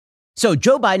So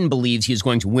Joe Biden believes he is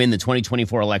going to win the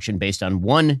 2024 election based on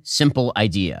one simple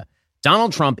idea.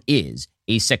 Donald Trump is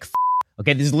a sick f***.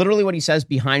 Okay, this is literally what he says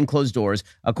behind closed doors,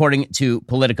 according to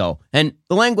Politico. And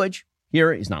the language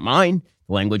here is not mine.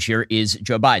 The language here is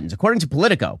Joe Biden's. According to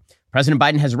Politico, President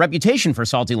Biden has a reputation for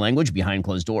salty language behind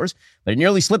closed doors, but it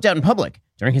nearly slipped out in public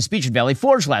during his speech at Valley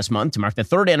Forge last month to mark the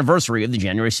third anniversary of the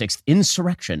January 6th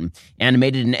insurrection.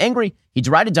 Animated and angry, he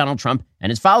derided Donald Trump and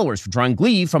his followers for drawing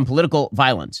glee from political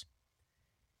violence.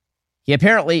 He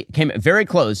apparently came very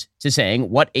close to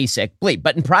saying, "What a sick bleep."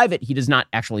 But in private, he does not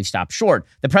actually stop short.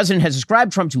 The president has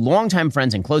described Trump to longtime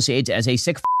friends and close aides as a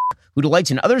sick who delights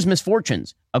in others'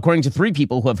 misfortunes, according to 3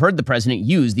 people who have heard the president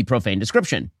use the profane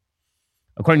description.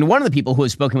 According to one of the people who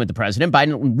has spoken with the president,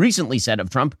 Biden recently said of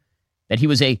Trump that he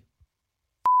was a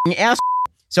ass.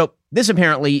 So this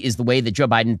apparently is the way that Joe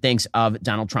Biden thinks of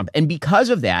Donald Trump. And because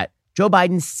of that, Joe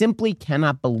Biden simply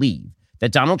cannot believe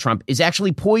that Donald Trump is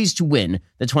actually poised to win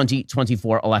the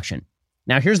 2024 election.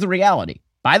 Now, here's the reality.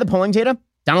 By the polling data,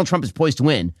 Donald Trump is poised to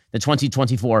win the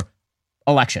 2024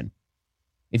 election.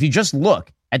 If you just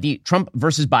look at the Trump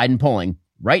versus Biden polling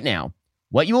right now,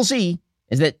 what you will see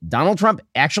is that Donald Trump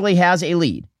actually has a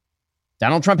lead.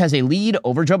 Donald Trump has a lead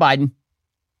over Joe Biden.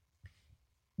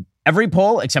 Every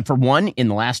poll, except for one in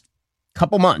the last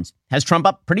couple months, has Trump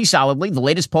up pretty solidly. The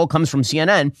latest poll comes from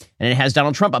CNN, and it has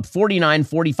Donald Trump up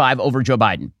 49-45 over Joe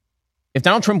Biden. If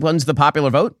Donald Trump wins the popular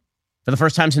vote for the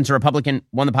first time since a Republican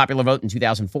won the popular vote in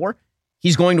 2004,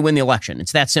 he's going to win the election.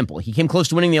 It's that simple. He came close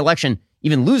to winning the election,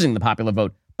 even losing the popular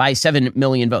vote by 7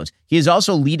 million votes. He is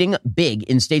also leading big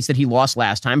in states that he lost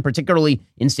last time, particularly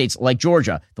in states like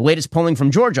Georgia. The latest polling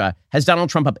from Georgia has Donald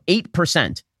Trump up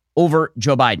 8% over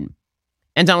Joe Biden.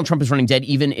 And Donald Trump is running dead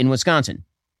even in Wisconsin.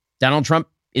 Donald Trump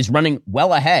is running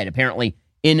well ahead, apparently,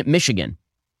 in Michigan.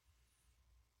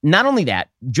 Not only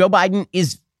that, Joe Biden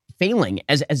is failing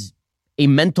as a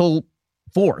mental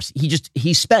force. He has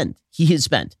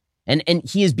spent. And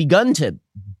he has begun to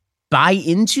buy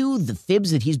into the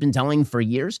fibs that he's been telling for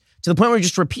years to the point where he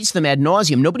just repeats them ad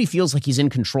nauseum. Nobody feels like he's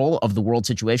in control of the world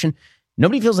situation.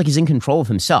 Nobody feels like he's in control of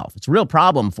himself. It's a real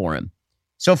problem for him.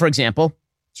 So, for example,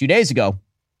 2 days ago,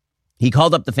 he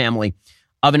called up the family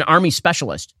of an army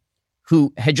specialist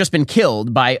who had just been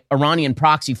killed by Iranian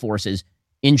proxy forces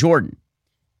in Jordan.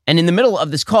 And in the middle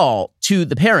of this call to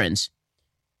the parents,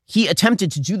 he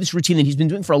attempted to do this routine that he's been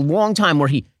doing for a long time where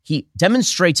he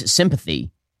demonstrates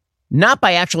sympathy, not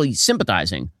by actually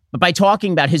sympathizing, but by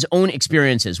talking about his own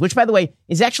experiences, which, by the way,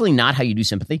 is actually not how you do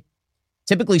sympathy.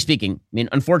 Typically speaking, I mean,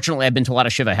 unfortunately, I've been to a lot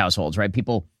of Shiva households, right?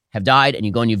 People have died and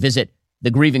you go and you visit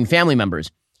the grieving family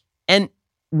members. And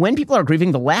when people are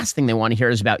grieving, the last thing they want to hear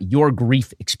is about your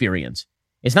grief experience.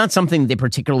 It's not something they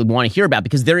particularly want to hear about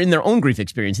because they're in their own grief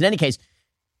experience. In any case,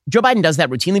 Joe Biden does that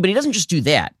routinely, but he doesn't just do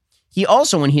that. He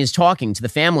also, when he is talking to the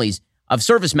families of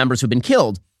service members who've been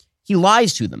killed, he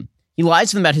lies to them. He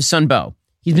lies to them about his son, Beau.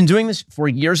 He's been doing this for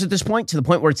years at this point, to the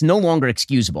point where it's no longer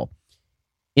excusable.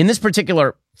 In this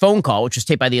particular phone call, which was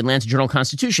taped by the Atlanta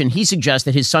Journal-Constitution, he suggests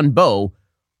that his son, Beau,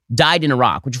 died in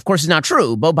Iraq, which of course is not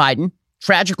true. Beau Biden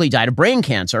tragically died of brain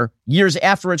cancer years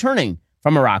after returning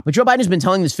from Iraq. But Joe Biden has been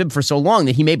telling this fib for so long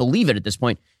that he may believe it at this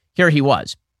point. Here he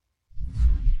was.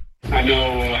 I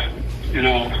know,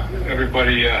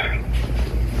 everybody, I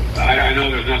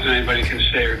know there's nothing anybody can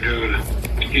say or do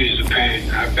to ease the pain.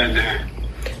 I've been there.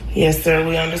 Yes, sir,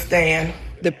 we understand.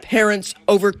 The parents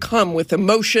overcome with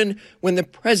emotion when the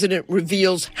president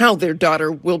reveals how their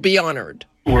daughter will be honored.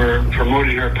 We're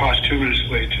promoting her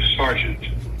posthumously to sergeant.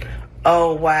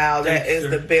 Oh, wow. That is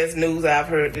the best news I've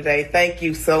heard today. Thank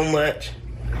you so much.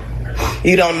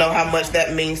 You don't know how much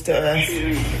that means to us.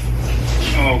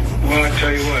 Oh, well, I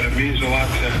tell you what, it means a lot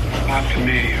to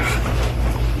me.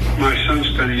 My son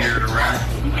spent a year in Iraq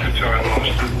until I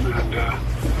lost him.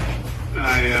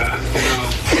 And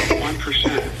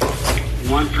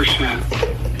 1%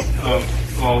 of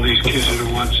all these kids are the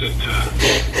ones that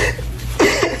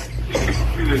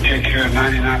we're going to take care of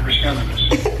 99% of us.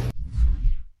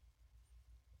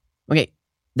 Okay,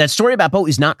 that story about Beau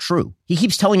is not true. He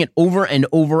keeps telling it over and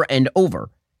over and over.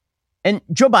 And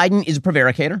Joe Biden is a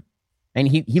prevaricator, and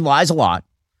he lies a lot.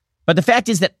 But the fact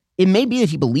is that it may be that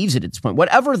he believes it at this point.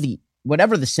 Whatever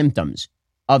the symptoms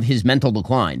of his mental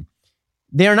decline,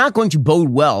 they are not going to bode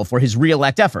well for his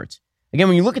reelect efforts. Again,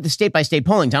 when you look at the state-by-state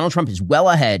polling, Donald Trump is well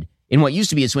ahead in what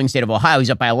used to be a swing state of Ohio. He's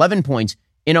up by 11 points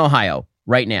in Ohio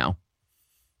right now.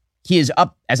 He is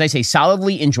up, as I say,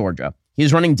 solidly in Georgia. He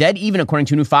is running dead even, according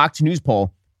to a new Fox News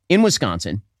poll, in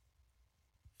Wisconsin.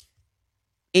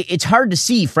 It's hard to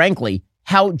see, frankly,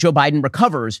 how Joe Biden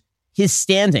recovers his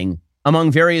standing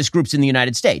among various groups in the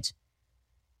United States.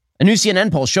 A new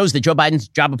CNN poll shows that Joe Biden's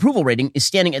job approval rating is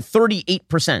standing at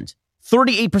 38%.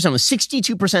 38% with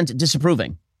 62%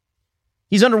 disapproving.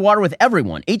 He's underwater with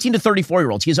everyone. 18 to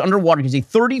 34-year-olds. He is underwater. He has a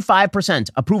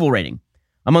 35% approval rating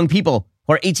among people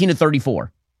who are 18 to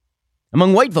 34.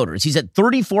 Among white voters, he's at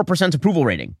 34% approval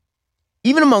rating.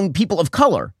 Even among people of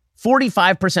color,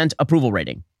 45% approval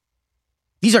rating.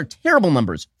 These are terrible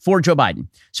numbers for Joe Biden.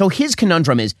 So his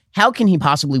conundrum is, how can he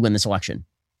possibly win this election?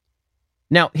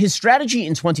 Now, his strategy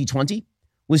in 2020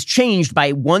 was changed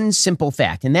by one simple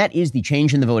fact, and that is the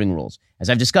change in the voting rules. As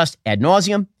I've discussed ad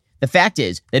nauseum, the fact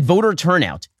is that voter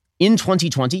turnout in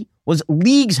 2020 was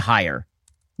leagues higher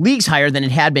than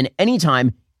it had been any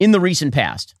time in the recent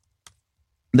past.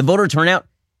 The voter turnout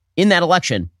in that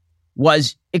election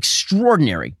was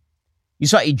extraordinary. You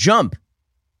saw a jump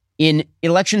in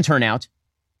election turnout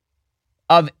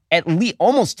of at least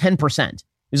almost 10%.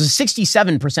 It was a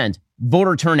 67%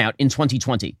 voter turnout in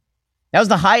 2020. That was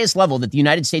the highest level that the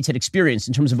United States had experienced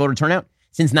in terms of voter turnout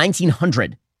since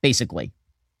 1900, basically.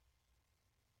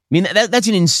 I mean, that's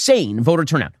an insane voter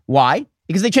turnout. Why?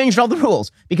 Because they changed all the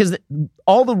rules. Because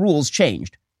all the rules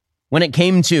changed when it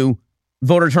came to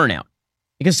voter turnout.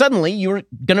 Because suddenly you were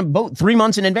going to vote 3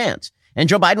 months in advance. And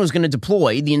Joe Biden was going to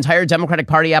deploy the entire Democratic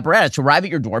Party apparatus to arrive at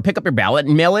your door, pick up your ballot,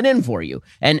 and mail it in for you.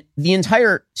 And the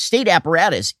entire state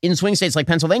apparatus in swing states like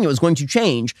Pennsylvania was going to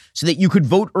change so that you could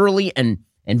vote early and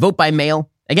vote by mail.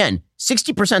 Again,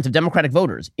 60% of Democratic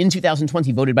voters in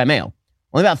 2020 voted by mail.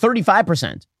 Only about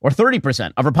 35% or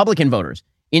 30% of Republican voters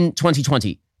in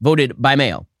 2020 voted by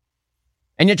mail.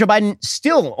 And yet Joe Biden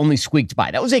still only squeaked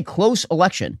by. That was a close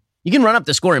election. You can run up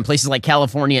the score in places like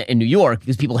California and New York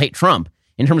because people hate Trump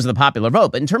in terms of the popular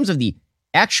vote. But in terms of the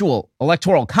actual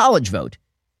electoral college vote,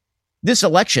 this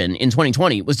election in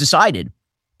 2020 was decided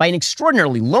by an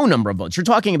extraordinarily low number of votes. You're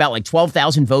talking about like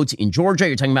 12,000 votes in Georgia.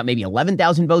 You're talking about maybe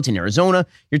 11,000 votes in Arizona.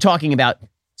 You're talking about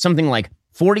something like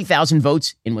 40,000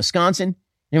 votes in Wisconsin.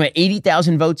 You're about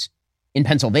 80,000 votes in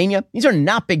Pennsylvania. These are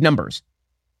not big numbers.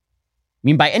 I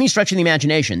mean, by any stretch of the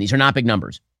imagination, these are not big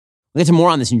numbers. We'll get to more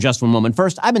on this in just one moment.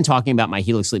 First, I've been talking about my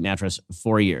Helix sleep mattress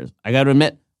for years. I got to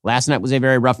admit, last night was a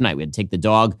very rough night. We had to take the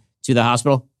dog to the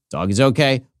hospital. Dog is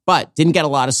okay, but didn't get a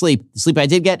lot of sleep. The sleep I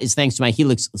did get is thanks to my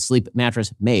Helix sleep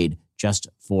mattress made just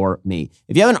for me.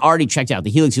 If you haven't already checked out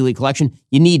the Helix Elite Collection,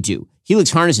 you need to.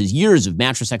 Helix harnesses years of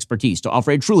mattress expertise to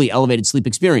offer a truly elevated sleep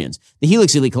experience. The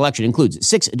Helix Elite Collection includes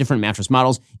 6 different mattress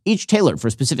models, each tailored for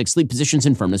specific sleep positions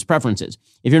and firmness preferences.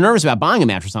 If you're nervous about buying a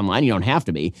mattress online, you don't have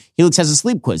to be. Helix has a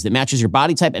sleep quiz that matches your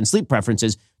body type and sleep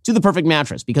preferences to the perfect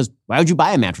mattress, because why would you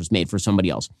buy a mattress made for somebody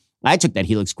else? I took that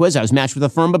Helix quiz. I was matched with a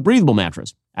firm but breathable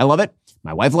mattress. I love it.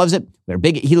 My wife loves it. We're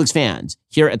big Helix fans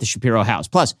here at the Shapiro House.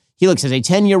 Plus, Helix has a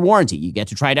 10-year warranty. You get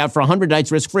to try it out for 100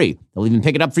 nights risk-free. They'll even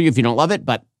pick it up for you if you don't love it,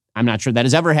 but I'm not sure that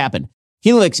has ever happened.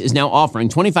 Helix is now offering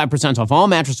 25% off all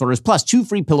mattress orders plus 2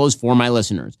 free pillows for my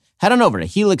listeners. Head on over to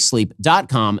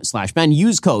helixsleep.com/Ben.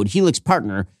 Use code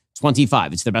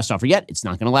HelixPartner25. It's their best offer yet. It's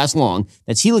not going to last long.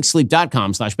 That's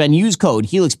helixsleep.com/Ben. Use code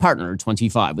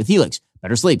HelixPartner25. With Helix,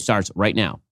 better sleep starts right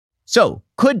now. So,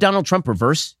 could Donald Trump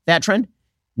reverse that trend?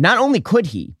 Not only could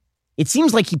he, it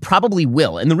seems like he probably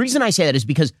will. And the reason I say that is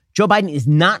because Joe Biden is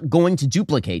not going to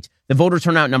duplicate the voter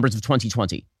turnout numbers of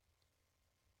 2020.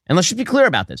 And let's just be clear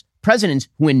about this. Presidents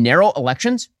who win narrow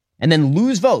elections and then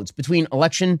lose votes between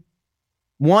election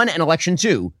 1 and election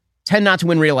 2 tend not to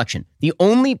win re-election. The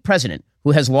only president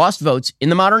who has lost votes in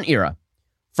the modern era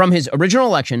from his original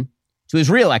election to his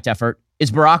re-elect effort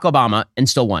is Barack Obama, and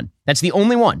still won. That's the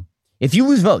only one. If you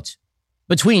lose votes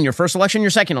between your first election and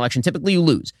your second election, typically you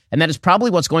lose. And that is probably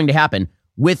what's going to happen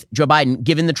with Joe Biden,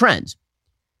 given the trends.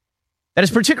 That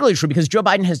is particularly true because Joe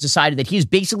Biden has decided that he is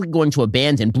basically going to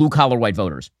abandon blue-collar white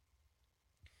voters.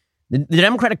 The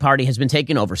Democratic Party has been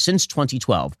taken over since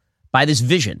 2012 by this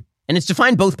vision, and it's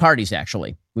defined both parties,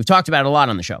 actually. We've talked about it a lot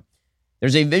on the show.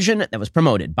 There's a vision that was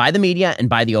promoted by the media and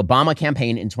by the Obama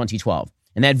campaign in 2012.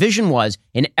 And that vision was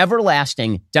an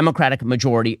everlasting Democratic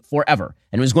majority forever,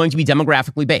 and it was going to be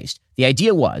demographically based. The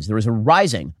idea was there was a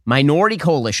rising minority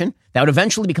coalition that would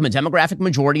eventually become a demographic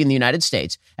majority in the United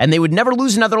States, and they would never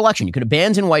lose another election. You could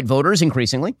abandon white voters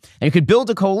increasingly, and you could build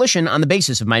a coalition on the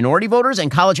basis of minority voters and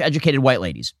college-educated white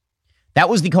ladies. That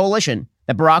was the coalition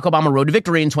that Barack Obama rode to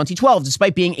victory in 2012,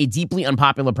 despite being a deeply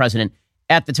unpopular president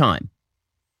at the time.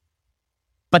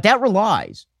 But that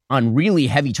relies on really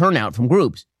heavy turnout from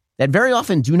groups that very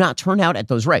often do not turn out at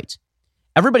those rates.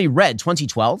 Everybody read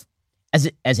 2012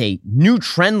 as a new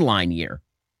trend line year.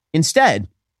 Instead,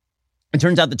 it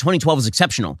turns out that 2012 was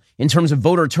exceptional in terms of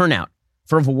voter turnout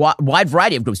for a wide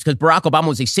variety of groups because Barack Obama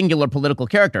was a singular political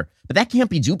character. But that can't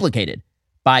be duplicated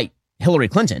by Hillary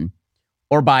Clinton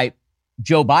or by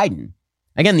Joe Biden.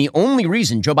 Again, the only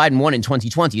reason Joe Biden won in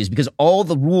 2020 is because all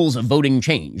the rules of voting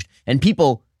changed and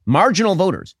people, marginal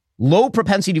voters, low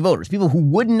propensity voters, people who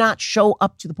would not show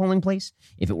up to the polling place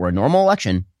if it were a normal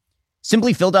election,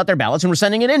 simply filled out their ballots and were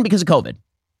sending it in because of COVID.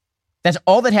 That's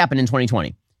all that happened in 2020.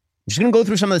 I'm just going to go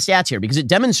through some of the stats here because it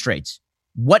demonstrates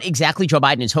what exactly Joe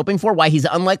Biden is hoping for, why he's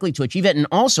unlikely to achieve it, and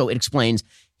also it explains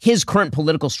his current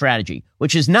political strategy,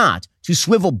 which is not to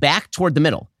swivel back toward the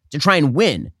middle, to try and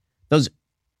win those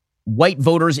white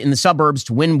voters in the suburbs,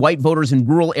 to win white voters in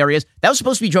rural areas. That was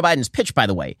supposed to be Joe Biden's pitch, by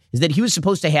the way, is that he was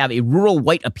supposed to have a rural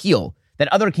white appeal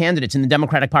that other candidates in the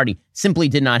Democratic Party simply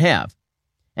did not have.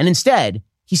 And instead,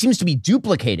 he seems to be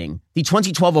duplicating the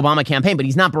 2012 Obama campaign, but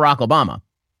he's not Barack Obama.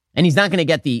 And he's not going to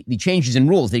get the changes in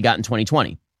rules that he got in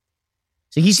 2020.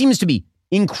 So he seems to be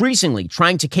increasingly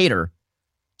trying to cater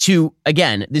to,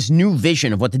 again, this new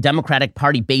vision of what the Democratic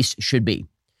Party base should be.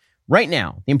 Right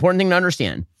now, the important thing to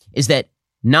understand is that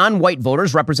non-white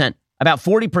voters represent about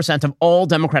 40% of all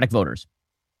Democratic voters.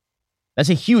 That's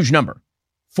a huge number.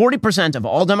 40% of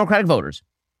all Democratic voters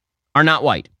are not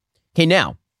white. Okay,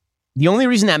 now, the only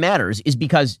reason that matters is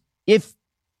because if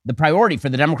the priority for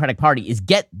the Democratic Party is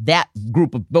get that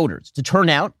group of voters to turn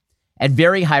out at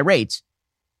very high rates,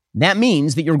 that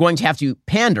means that you're going to have to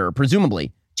pander,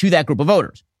 presumably, to that group of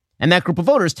voters. And that group of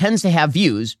voters tends to have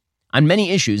views on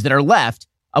many issues that are left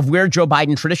of where Joe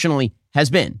Biden traditionally has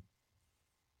been.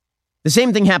 The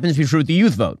same thing happens if you're true with the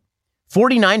youth vote.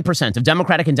 49% of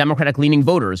Democratic and Democratic-leaning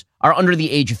voters are under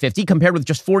the age of 50, compared with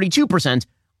just 42%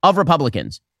 of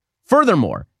Republicans.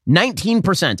 Furthermore,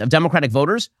 19% of Democratic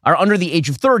voters are under the age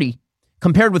of 30,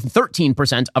 compared with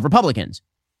 13% of Republicans.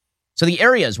 So the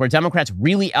areas where Democrats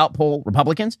really outpoll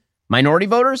Republicans, minority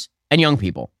voters, and young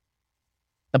people.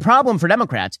 The problem for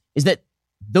Democrats is that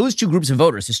those two groups of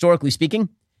voters, historically speaking,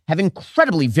 have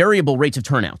incredibly variable rates of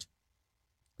turnout.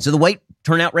 So the white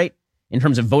turnout rate, in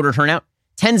terms of voter turnout,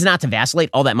 tends not to vacillate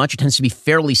all that much. It tends to be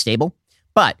fairly stable.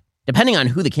 But depending on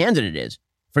who the candidate is,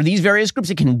 for these various groups,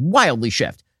 it can wildly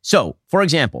shift. So, for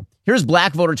example, here's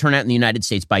black voter turnout in the United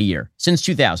States by year since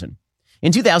 2000.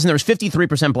 In 2000, there was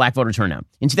 53% black voter turnout.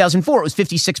 In 2004, it was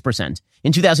 56%.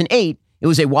 In 2008, it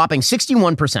was a whopping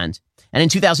 61%. And in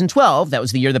 2012, that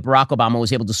was the year that Barack Obama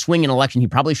was able to swing an election he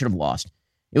probably should have lost.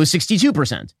 It was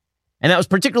 62%. And that was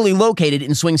particularly located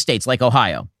in swing states like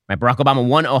Ohio. Right? Barack Obama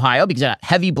won Ohio because it got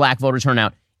heavy black voter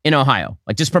turnout in Ohio,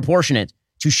 like disproportionate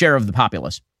to share of the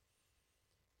populace.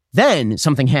 Then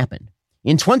something happened.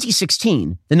 In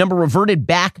 2016, the number reverted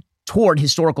back toward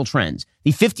historical trends.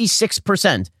 The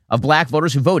 56% of black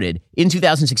voters who voted in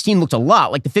 2016 looked a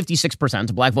lot like the 56%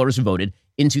 of black voters who voted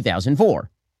in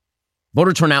 2004.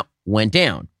 Voter turnout went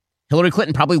down. Hillary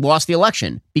Clinton probably lost the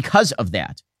election because of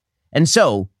that. And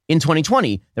so in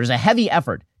 2020, there's a heavy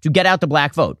effort to get out the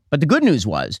black vote. But the good news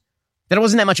was that it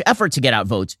wasn't that much effort to get out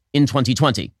votes in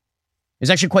 2020. It was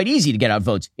actually quite easy to get out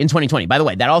votes in 2020. By the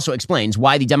way, that also explains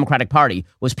why the Democratic Party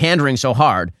was pandering so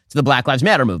hard to the Black Lives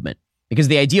Matter movement. Because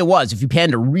the idea was if you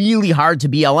pander really hard to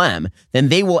BLM, then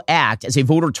they will act as a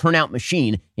voter turnout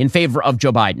machine in favor of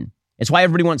Joe Biden. It's why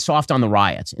everybody went soft on the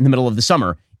riots in the middle of the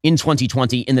summer in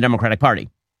 2020 in the Democratic Party.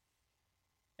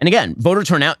 And again, voter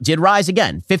turnout did rise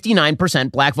again.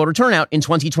 59% black voter turnout in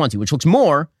 2020, which looks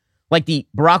more like the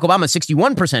Barack Obama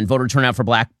 61% voter turnout for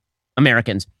black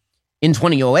Americans in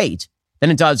 2008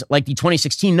 than it does like the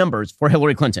 2016 numbers for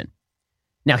Hillary Clinton.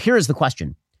 Now, here is the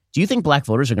question. Do you think black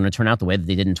voters are going to turn out the way that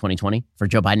they did in 2020 for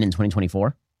Joe Biden in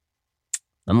 2024?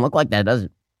 Doesn't look like that, does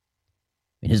it?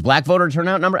 His black voter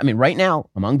turnout number, right now,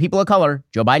 among people of color,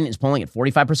 Joe Biden is polling at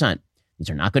 45%. These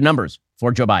are not good numbers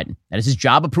for Joe Biden. That is his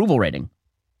job approval rating.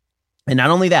 And not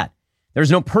only that,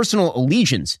 there's no personal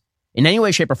allegiance in any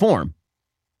way, shape, or form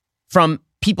from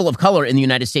people of color in the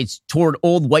United States toward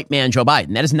old white man Joe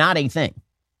Biden. That is not a thing.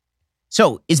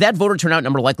 So is that voter turnout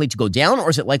number likely to go down or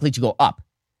is it likely to go up?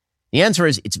 The answer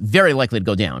is it's very likely to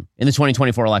go down in the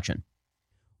 2024 election.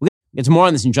 We'll get to more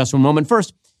on this in just one moment.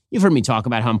 First, you've heard me talk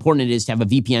about how important it is to have a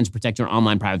VPN to protect your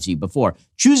online privacy before.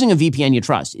 Choosing a VPN you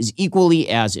trust is equally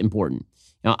as important.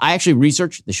 Now, I actually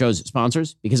research the show's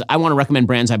sponsors because I want to recommend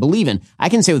brands I believe in. I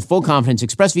can say with full confidence,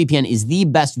 ExpressVPN is the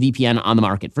best VPN on the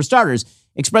market. For starters,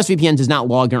 ExpressVPN does not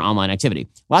log your online activity.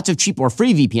 Lots of cheap or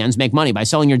free VPNs make money by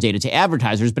selling your data to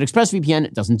advertisers, but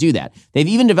ExpressVPN doesn't do that. They've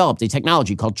even developed a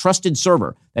technology called Trusted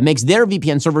Server that makes their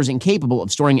VPN servers incapable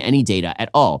of storing any data at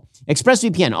all.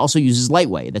 ExpressVPN also uses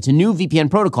Lightway. That's a new VPN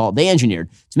protocol they engineered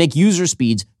to make user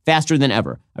speeds faster than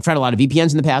ever. I've tried a lot of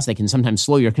VPNs in the past. They can sometimes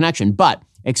slow your connection, but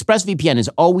ExpressVPN is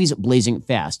always blazing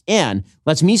fast and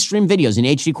lets me stream videos in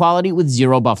HD quality with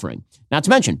zero buffering. Not to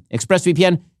mention,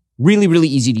 ExpressVPN Really, really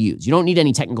easy to use. You don't need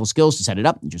any technical skills to set it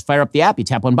up. You just fire up the app, you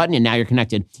tap one button, and now you're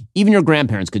connected. Even your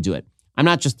grandparents could do it. I'm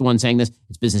not just the one saying this.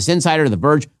 It's Business Insider, The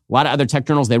Verge, a lot of other tech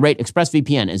journals. They rate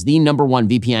ExpressVPN as the #1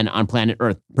 VPN on planet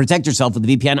Earth. Protect yourself with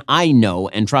the VPN I know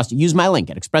and trust. Use my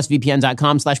link at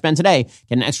expressvpn.com/Ben today.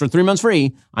 Get an extra 3 months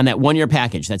free on that 1-year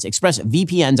package. That's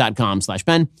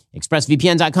expressvpn.com/Ben,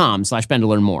 expressvpn.com/Ben to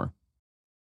learn more.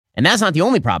 And that's not the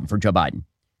only problem for Joe Biden.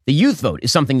 The youth vote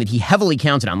is something that he heavily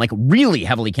counted on, like really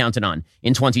heavily counted on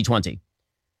in 2020.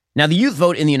 Now, the youth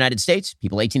vote in the United States,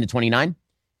 people 18 to 29,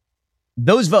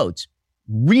 those votes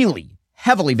really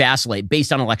heavily vacillate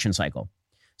based on election cycle.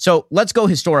 So let's go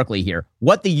historically here.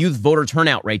 What the youth voter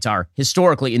turnout rates are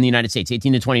historically in the United States,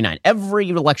 18 to 29. Every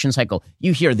election cycle,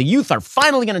 you hear the youth are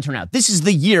finally going to turn out. This is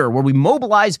the year where we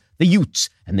mobilize the youths,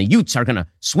 and the youths are going to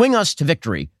swing us to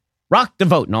victory. Rock the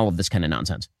vote and all of this kind of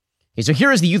nonsense. Okay, so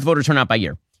here is the youth voter turnout by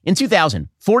year. In 2000,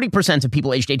 40% of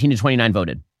people aged 18 to 29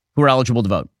 voted who were eligible to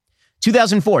vote.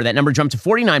 2004, that number jumped to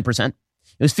 49%.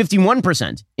 It was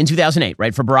 51% in 2008,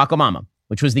 right, for Barack Obama,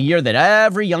 which was the year that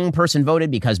every young person voted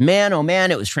because, man, oh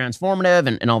man, it was transformative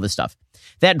and all this stuff.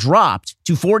 That dropped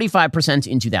to 45%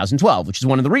 in 2012, which is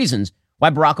one of the reasons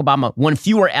why Barack Obama won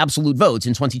fewer absolute votes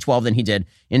in 2012 than he did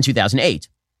in 2008.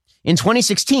 In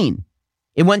 2016,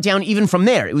 it went down even from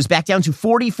there. It was back down to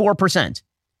 44%.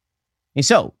 And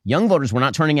so, young voters were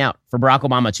not turning out for Barack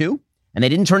Obama too, and they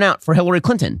didn't turn out for Hillary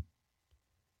Clinton.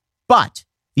 But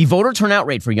the voter turnout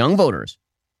rate for young voters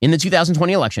in the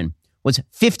 2020 election was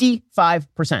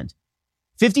 55%.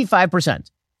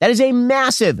 55%. That is a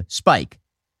massive spike.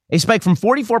 A spike from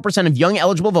 44% of young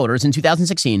eligible voters in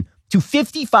 2016 to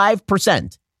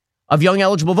 55% of young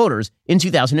eligible voters in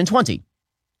 2020.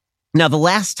 Now, the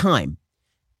last time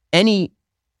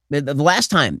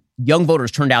young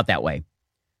voters turned out that way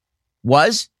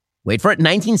was, wait for it,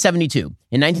 1972.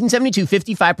 In 1972,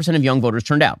 55% of young voters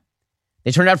turned out. They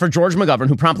turned out for George McGovern,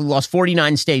 who promptly lost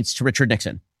 49 states to Richard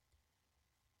Nixon.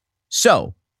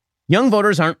 So, young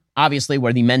voters aren't obviously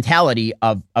where the mentality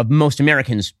of most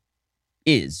Americans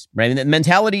is, right? The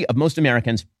mentality of most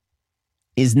Americans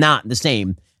is not the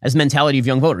same as the mentality of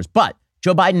young voters. But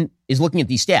Joe Biden is looking at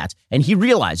these stats, and he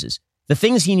realizes the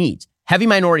things he needs: heavy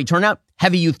minority turnout,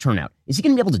 heavy youth turnout. Is he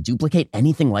going to be able to duplicate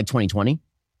anything like 2020?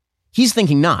 He's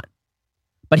thinking not.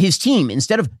 But his team,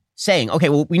 instead of saying, okay,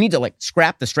 well, we need to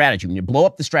scrap the strategy, we need to blow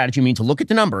up the strategy, we need to look at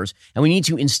the numbers, and we need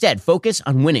to instead focus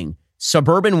on winning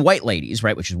suburban white ladies,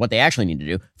 right, which is what they actually need to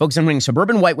do, focus on winning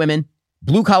suburban white women,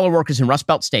 blue-collar workers in Rust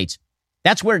Belt states.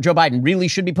 That's where Joe Biden really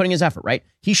should be putting his effort, right?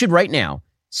 He should right now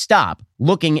stop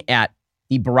looking at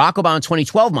the Barack Obama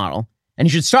 2012 model, and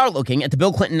he should start looking at the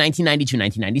Bill Clinton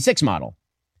 1992-1996 model.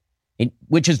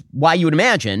 Which is why you would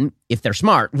imagine, if they're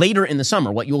smart, later in the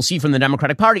summer, what you will see from the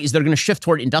Democratic Party is they're going to shift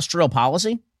toward industrial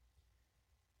policy,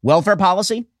 welfare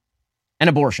policy, and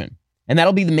abortion. And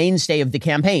that'll be the mainstay of the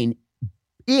campaign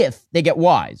if they get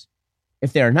wise.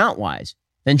 If they're not wise,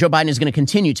 then Joe Biden is going to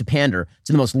continue to pander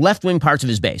to the most left-wing parts of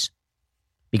his base.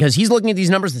 Because he's looking at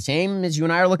these numbers the same as you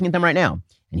and I are looking at them right now.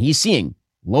 And he's seeing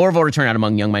lower voter turnout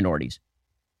among young minorities.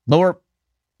 Lower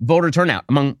voter turnout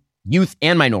among youth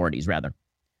and minorities, rather.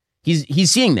 He's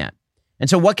seeing that. And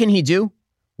so what can he do?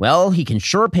 Well, he can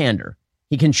sure pander.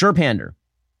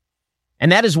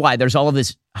 And that is why there's all of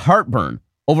this heartburn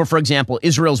over, for example,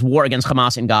 Israel's war against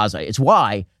Hamas in Gaza. It's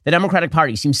why the Democratic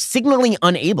Party seems signally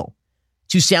unable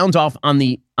to sound off on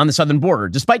the southern border,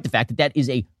 despite the fact that that is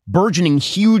a burgeoning,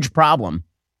 huge problem.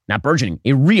 Not burgeoning,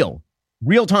 a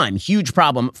real-time, huge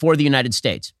problem for the United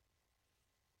States.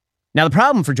 Now, the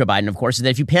problem for Joe Biden, of course, is that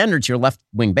if you pander to your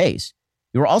left-wing base,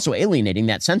 you're also alienating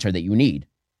that center that you need.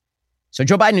 So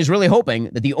Joe Biden is really hoping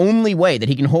that the only way that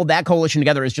he can hold that coalition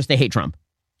together is just to hate Trump.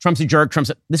 Trump's a jerk.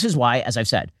 This is why, as I've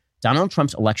said, Donald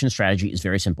Trump's election strategy is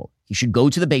very simple. He should go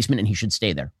to the basement and he should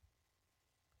stay there.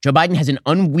 Joe Biden has an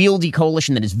unwieldy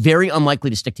coalition that is very unlikely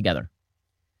to stick together.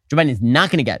 Joe Biden is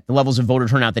not going to get the levels of voter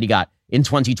turnout that he got in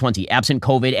 2020, absent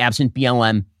COVID, absent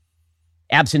BLM,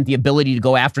 absent the ability to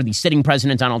go after the sitting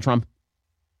president, Donald Trump.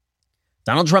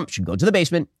 Donald Trump should go to the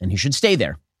basement and he should stay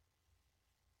there.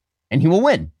 And he will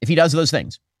win if he does those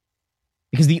things.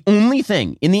 Because the only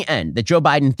thing in the end that Joe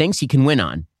Biden thinks he can win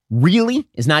on really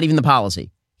is not even the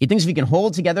policy. He thinks if he can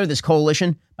hold together this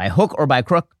coalition by hook or by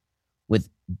crook with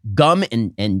gum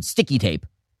and sticky tape,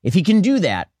 if he can do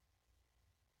that,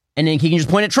 and then he can just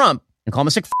point at Trump and call him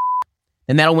a sick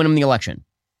then that'll win him the election.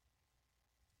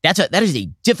 That is a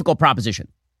difficult proposition.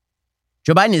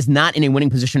 Joe Biden is not in a winning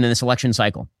position in this election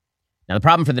cycle. Now, the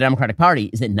problem for the Democratic Party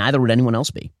is that neither would anyone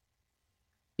else be.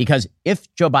 Because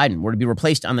if Joe Biden were to be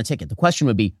replaced on the ticket, the question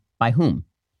would be, by whom?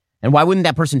 And why wouldn't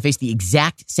that person face the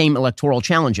exact same electoral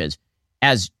challenges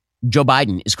as Joe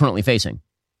Biden is currently facing.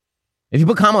 If you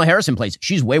put Kamala Harris in place,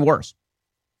 she's way worse.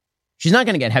 She's not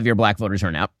going to get heavier black voter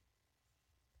turnout.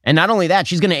 And not only that,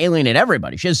 she's going to alienate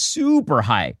everybody. She has super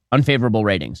high unfavorable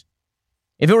ratings.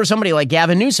 If it were somebody like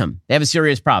Gavin Newsom, they have a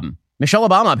serious problem. Michelle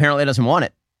Obama apparently doesn't want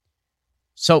it.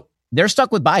 So they're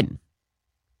stuck with Biden.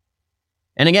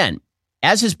 And again,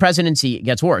 as his presidency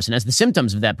gets worse and as the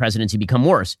symptoms of that presidency become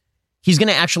worse, he's going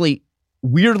to actually,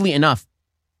 weirdly enough,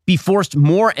 be forced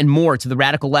more and more to the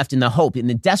radical left in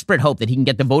the desperate hope that he can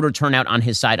get the voter turnout on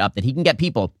his side up, that he can get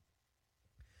people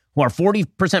who are 40%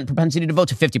 propensity to vote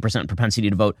to 50% propensity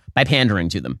to vote by pandering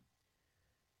to them.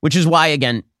 Which is why,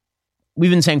 again, we've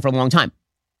been saying for a long time,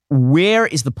 where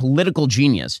is the political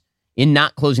genius in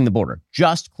not closing the border?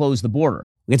 Just close the border.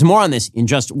 We'll get to more on this in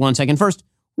just 1 second. First,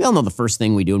 we all know the first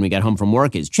thing we do when we get home from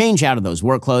work is change out of those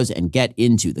work clothes and get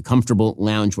into the comfortable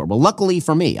loungewear. Well, luckily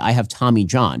for me, I have Tommy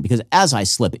John, because as I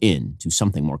slip into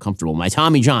something more comfortable, my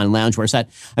Tommy John loungewear set,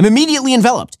 I'm immediately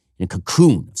enveloped in a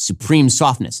cocoon of supreme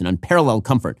softness and unparalleled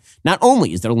comfort. Not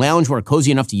only is their loungewear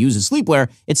cozy enough to use as sleepwear,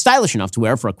 it's stylish enough to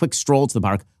wear for a quick stroll to the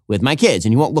park with my kids,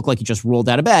 and you won't look like you just rolled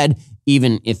out of bed,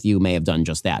 even if you may have done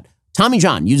just that. Tommy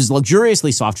John uses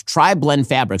luxuriously soft tri-blend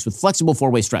fabrics with flexible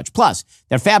four-way stretch. Plus,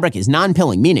 their fabric is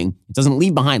non-pilling, meaning it doesn't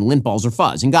leave behind lint balls or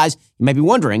fuzz. And guys, you might be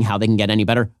wondering how they can get any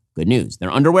better. Good news.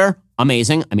 Their underwear,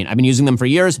 amazing. I mean, I've been using them for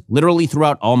years, literally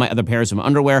throughout all my other pairs of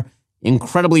underwear.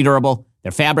 Incredibly durable.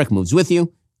 Their fabric moves with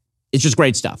you. It's just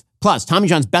great stuff. Plus, Tommy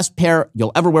John's best pair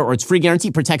you'll ever wear or its free guarantee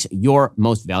protects your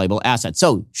most valuable asset.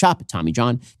 So shop at Tommy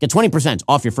John. Get 20%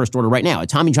 off your first order right now at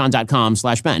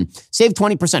TommyJohn.com/Ben. Save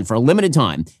 20% for a limited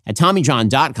time at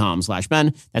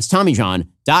TommyJohn.com/Ben. That's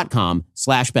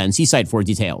TommyJohn.com/Ben. See site for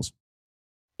details.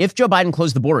 If Joe Biden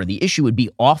closed the border, the issue would be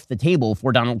off the table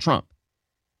for Donald Trump.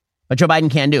 But Joe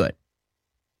Biden can't do it.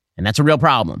 And that's a real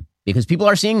problem because people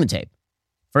are seeing the tape.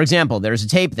 For example, there's a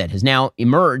tape that has now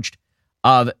emerged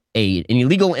of an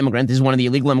illegal immigrant. This is one of the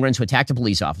illegal immigrants who attacked a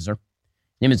police officer.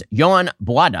 His name is Yohan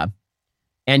Bouada,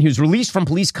 and he was released from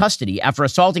police custody after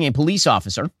assaulting a police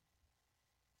officer.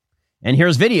 And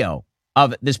here's video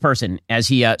of this person as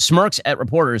he smirks at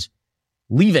reporters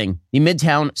leaving the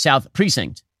Midtown South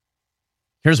precinct.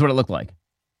 Here's what it looked like.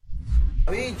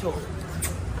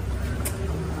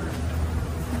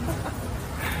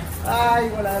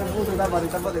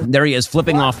 There he is,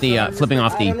 flipping off the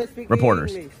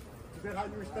reporters.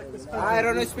 I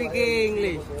don't speak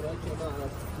English.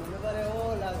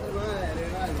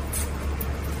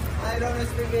 I don't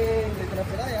speak English.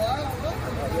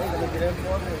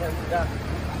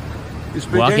 You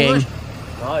speak Walking, English?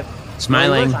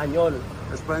 smiling.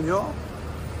 Espanol?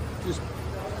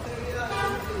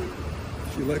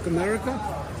 You like America?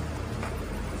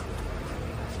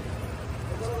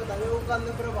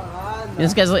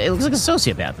 This guy's, it looks like a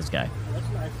sociopath, this guy.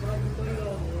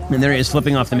 And there he is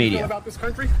flipping off the media. About this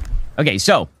country? Okay,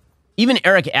 so even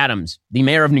Eric Adams, the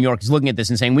mayor of New York, is looking at this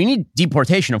and saying, we need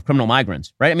deportation of criminal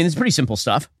migrants, right? I mean, it's pretty simple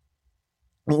stuff.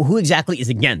 Well, who exactly is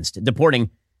against deporting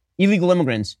illegal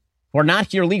immigrants who are not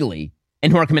here legally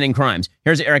and who are committing crimes?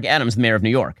 Here's Eric Adams, the mayor of New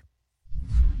York.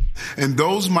 And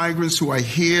those migrants who are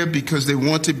here because they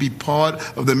want to be part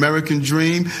of the American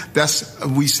dream,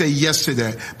 we say yes to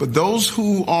that. But those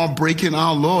who are breaking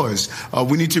our laws,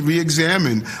 we need to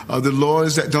re-examine the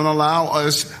laws that don't allow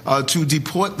us to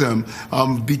deport them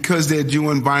because they're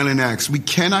doing violent acts. We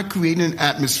cannot create an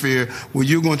atmosphere where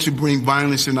you're going to bring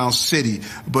violence in our city.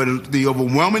 But the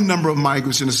overwhelming number of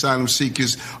migrants and asylum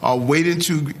seekers are waiting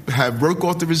to have work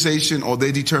authorization or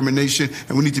their determination,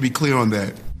 and we need to be clear on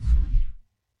that.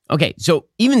 Okay, so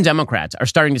even Democrats are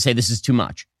starting to say this is too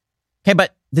much. Okay,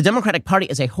 but the Democratic Party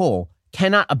as a whole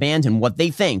cannot abandon what they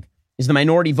think is the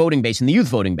minority voting base and the youth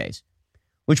voting base,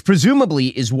 which presumably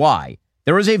is why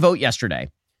there was a vote yesterday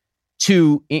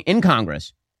in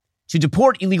Congress to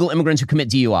deport illegal immigrants who commit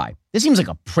DUI. This seems like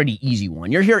a pretty easy one.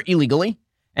 You're here illegally,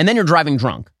 and then you're driving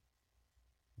drunk.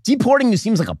 Deporting you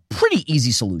seems like a pretty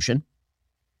easy solution.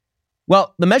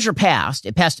 Well, the measure passed.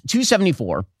 It passed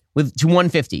 274 to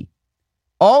 150.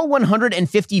 All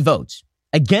 150 votes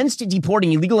against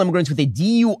deporting illegal immigrants with a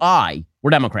DUI were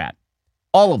Democrat.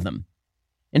 All of them.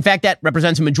 In fact, that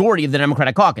represents a majority of the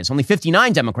Democratic caucus. Only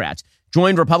 59 Democrats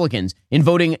joined Republicans in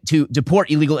voting to deport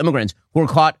illegal immigrants who were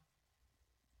caught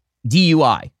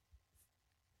DUI.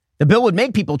 The bill would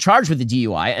make people charged with a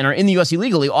DUI and are in the U.S.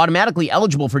 illegally automatically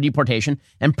eligible for deportation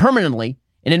and permanently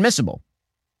inadmissible.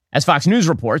 As Fox News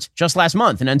reports, just last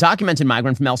month, an undocumented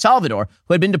migrant from El Salvador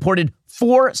who had been deported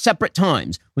 4 separate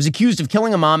times was accused of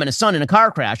killing a mom and a son in a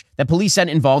car crash that police said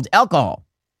involved alcohol.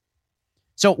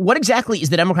 So what exactly is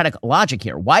the Democratic logic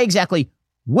here? Why exactly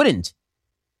wouldn't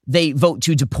they vote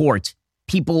to deport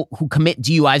people who commit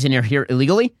DUIs and are here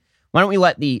illegally? Why don't we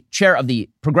let the chair of the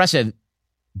Progressive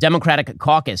Democratic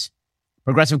Caucus,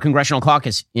 Progressive Congressional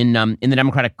Caucus in the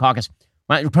Democratic Caucus,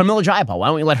 Pramila Jayapal, why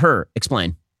don't we let her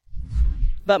explain?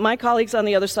 But my colleagues on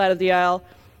the other side of the aisle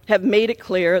have made it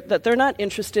clear that they're not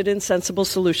interested in sensible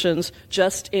solutions,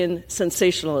 just in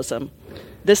sensationalism.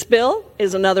 This bill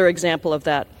is another example of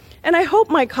that. And I hope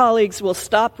my colleagues will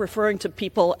stop referring to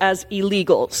people as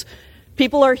illegals.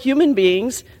 People are human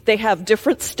beings. They have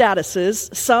different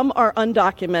statuses. Some are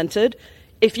undocumented.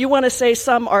 If you want to say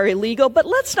some are illegal, but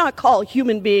let's not call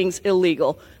human beings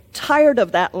illegal. Tired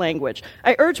of that language.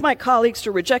 I urge my colleagues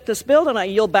to reject this bill, and I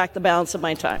yield back the balance of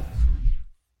my time.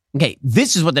 Okay,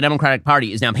 this is what the Democratic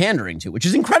Party is now pandering to, which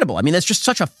is incredible. I mean, that's just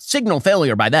such a signal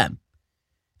failure by them.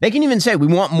 They can even say we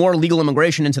want more legal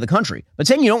immigration into the country. But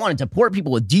saying you don't want to deport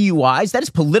people with DUIs, that is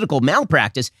political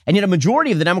malpractice. And yet a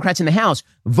majority of the Democrats in the House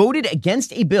voted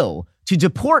against a bill to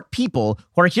deport people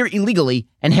who are here illegally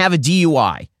and have a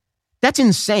DUI. That's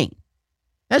insane.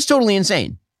 That's totally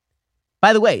insane.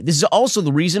 By the way, this is also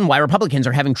the reason why Republicans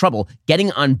are having trouble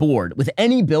getting on board with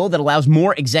any bill that allows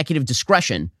more executive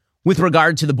discretion with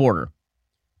regard to the border.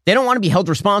 They don't want to be held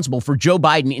responsible for Joe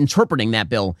Biden interpreting that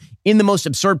bill in the most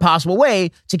absurd possible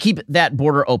way to keep that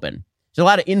border open. There's a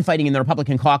lot of infighting in the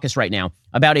Republican caucus right now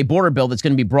about a border bill that's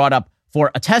going to be brought up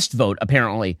for a test vote,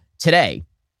 apparently, today.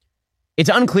 It's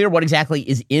unclear what exactly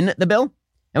is in the bill.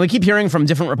 And we keep hearing from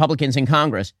different Republicans in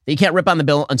Congress that you can't rip on the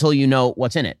bill until you know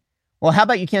what's in it. Well, how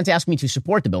about you can't ask me to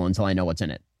support the bill until I know what's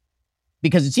in it?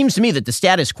 Because it seems to me that the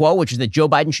status quo, which is that Joe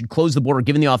Biden should close the border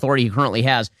given the authority he currently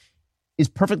has, is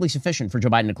perfectly sufficient for Joe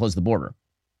Biden to close the border.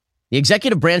 The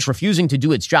executive branch refusing to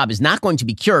do its job is not going to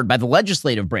be cured by the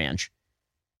legislative branch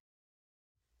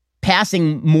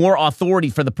passing more authority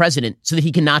for the president so that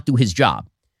he cannot do his job.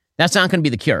 That's not going to be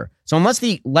the cure. So unless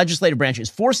the legislative branch is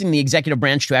forcing the executive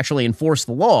branch to actually enforce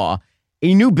the law,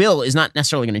 a new bill is not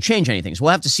necessarily going to change anything. So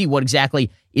we'll have to see what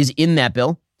exactly is in that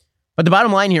bill. But the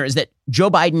bottom line here is that Joe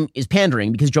Biden is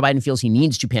pandering because Joe Biden feels he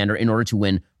needs to pander in order to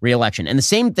win re-election. And the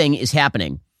same thing is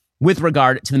happening with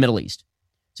regard to the Middle East.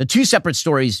 So two separate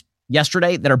stories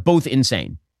yesterday that are both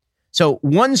insane. So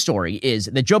one story is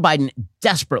that Joe Biden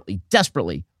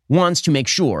desperately wants to make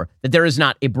sure that there is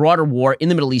not a broader war in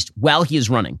the Middle East while he is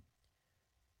running.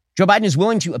 Joe Biden is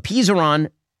willing to appease Iran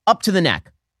up to the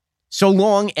neck, so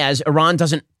long as Iran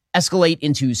doesn't escalate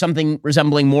into something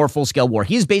resembling more full-scale war.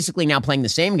 He's basically now playing the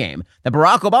same game that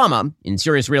Barack Obama, in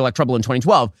serious real trouble in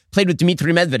 2012, played with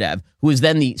Dmitry Medvedev, who was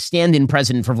then the stand-in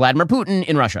president for Vladimir Putin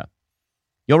in Russia.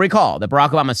 You'll recall that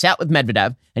Barack Obama sat with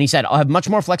Medvedev and he said, I'll have much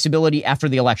more flexibility after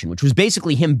the election, which was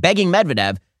basically him begging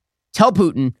Medvedev, tell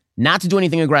Putin not to do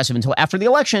anything aggressive until after the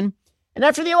election. And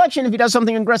after the election, if he does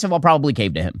something aggressive, I'll probably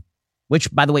cave to him,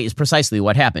 which, by the way, is precisely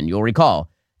what happened. You'll recall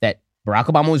that Barack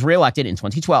Obama was reelected in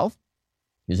 2012.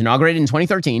 He was inaugurated in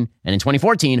 2013, and in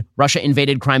 2014, Russia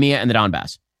invaded Crimea and the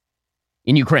Donbass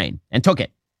in Ukraine and took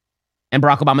it. And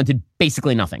Barack Obama did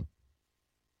basically nothing.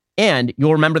 And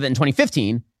you'll remember that in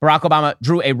 2015, Barack Obama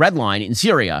drew a red line in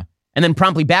Syria and then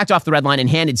promptly backed off the red line and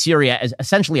handed Syria as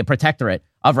essentially a protectorate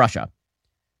of Russia.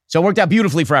 So it worked out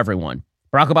beautifully for everyone.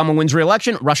 Barack Obama wins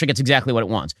re-election, Russia gets exactly what it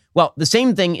wants. Well, the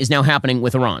same thing is now happening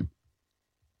with Iran.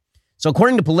 So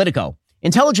according to Politico,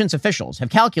 intelligence officials have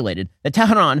calculated that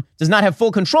Tehran does not have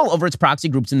full control over its proxy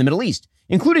groups in the Middle East,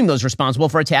 including those responsible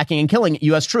for attacking and killing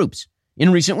U.S. troops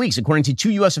in recent weeks, according to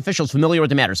two U.S. officials familiar with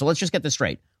the matter. So let's just get this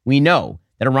straight. We know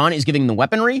that Iran is giving the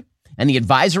weaponry, and the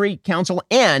advisory council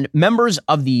and members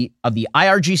of the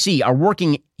IRGC are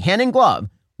working hand in glove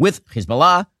with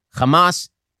Hezbollah, Hamas,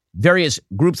 various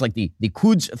groups like the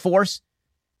Quds Force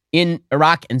in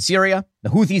Iraq and Syria, the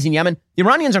Houthis in Yemen. The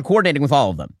Iranians are coordinating with all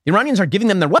of them. The Iranians are giving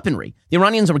them their weaponry. The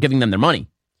Iranians are giving them their money.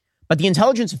 But the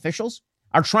intelligence officials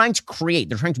are trying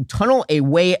to tunnel a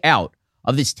way out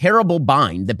of this terrible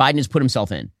bind that Biden has put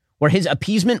himself in, where his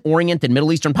appeasement-oriented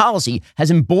Middle Eastern policy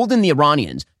has emboldened the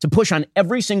Iranians to push on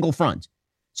every single front.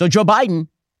 So Joe Biden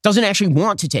doesn't actually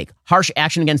want to take harsh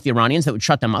action against the Iranians that would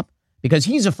shut them up because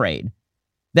he's afraid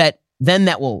that then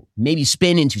that will maybe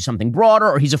spin into something broader,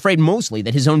 or he's afraid mostly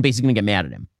that his own base is going to get mad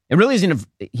at him. It really isn't.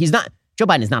 Joe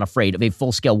Biden is not afraid of a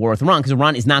full-scale war with Iran because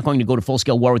Iran is not going to go to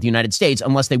full-scale war with the United States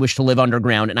unless they wish to live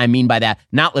underground. And I mean by that,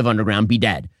 not live underground, be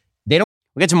dead.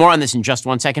 We'll get to more on this in just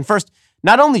one second. First,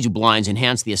 Not only do blinds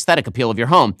enhance the aesthetic appeal of your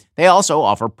home, they also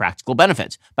offer practical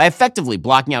benefits. By effectively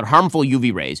blocking out harmful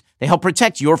UV rays, they help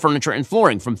protect your furniture and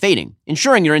flooring from fading,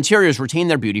 ensuring your interiors retain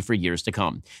their beauty for years to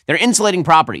come. Their insulating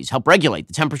properties help regulate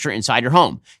the temperature inside your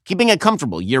home, keeping it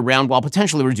comfortable year-round while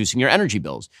potentially reducing your energy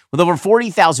bills. With over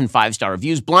 40,000 five-star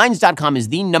reviews, Blinds.com is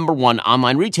the #1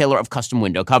 online retailer of custom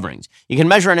window coverings. You can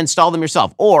measure and install them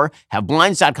yourself, or have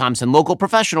Blinds.com send local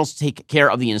professionals to take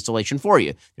care of the installation for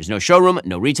you. There's no showroom,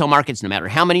 no retail markets, no matter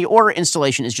how many, or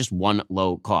installation is just one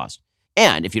low cost.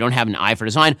 And if you don't have an eye for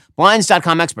design,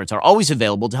 Blinds.com experts are always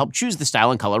available to help choose the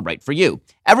style and color right for you.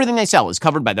 Everything they sell is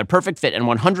covered by their perfect fit and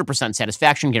 100%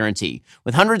 satisfaction guarantee.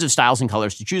 With hundreds of styles and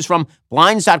colors to choose from,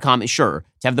 Blinds.com is sure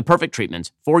to have the perfect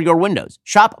treatment for your windows.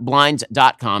 Shop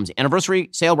Blinds.com's anniversary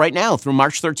sale right now through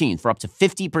March 13th for up to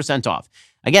 50% off.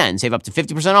 Again, save up to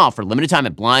 50% off for limited time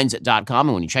at Blinds.com.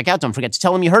 And when you check out, don't forget to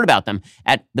tell them you heard about them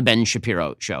at The Ben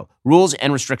Shapiro Show. Rules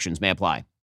and restrictions may apply.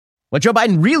 What Joe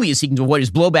Biden really is seeking to avoid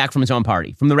is blowback from his own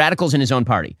party, from the radicals in his own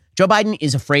party. Joe Biden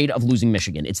is afraid of losing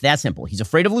Michigan. It's that simple. He's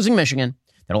afraid of losing Michigan.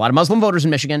 There are a lot of Muslim voters in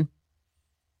Michigan.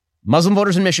 Muslim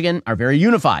voters in Michigan are very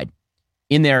unified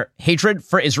in their hatred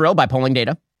for Israel by polling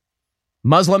data.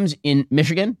 Muslims in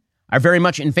Michigan are very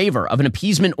much in favor of an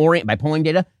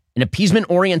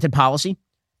appeasement-oriented policy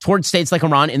towards states like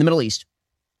Iran in the Middle East.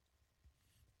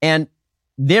 And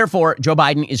therefore, Joe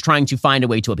Biden is trying to find a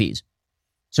way to appease.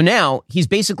 So now he's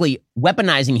basically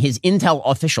weaponizing his intel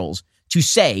officials to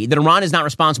say that Iran is not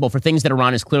responsible for things that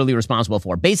Iran is clearly responsible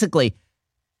for. Basically,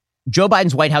 Joe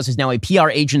Biden's White House is now a PR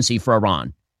agency for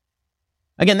Iran.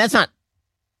 Again, that's not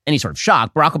any sort of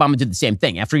shock. Barack Obama did the same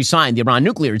thing. After he signed the Iran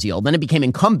nuclear deal, then it became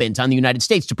incumbent on the United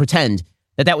States to pretend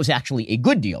that that was actually a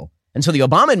good deal. And so the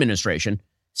Obama administration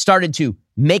started to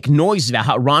make noises about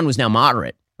how Iran was now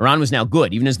moderate. Iran was now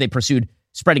good, even as they pursued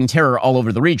spreading terror all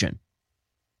over the region.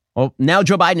 Well, now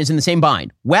Joe Biden is in the same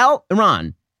bind. Well,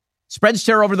 Iran spreads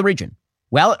terror over the region.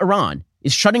 While Iran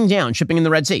is shutting down shipping in the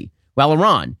Red Sea. While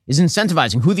Iran is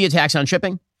incentivizing Houthi attacks on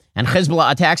shipping and Hezbollah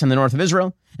attacks on the north of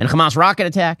Israel and Hamas rocket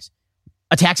attacks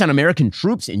on American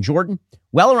troops in Jordan.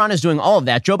 While Iran is doing all of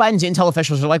that, Joe Biden's intel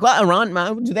officials are like, well,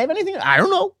 Iran, do they have anything? I don't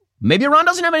know. Maybe Iran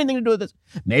doesn't have anything to do with this.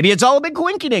 Maybe it's all a big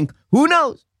coinkydink. Who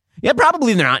knows? Yeah,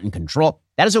 probably they're not in control.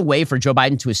 That is a way for Joe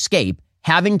Biden to escape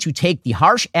having to take the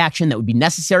harsh action that would be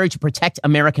necessary to protect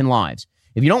American lives.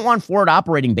 If you don't want forward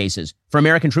operating bases for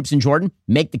American troops in Jordan,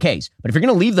 make the case. But if you're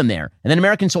going to leave them there and then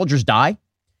American soldiers die,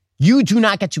 you do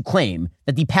not get to claim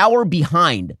that the power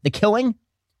behind the killing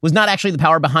was not actually the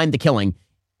power behind the killing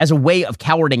as a way of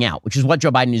cowarding out, which is what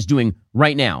Joe Biden is doing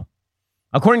right now.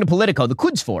 According to Politico, the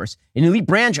Quds Force, an elite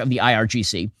branch of the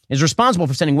IRGC, is responsible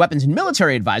for sending weapons and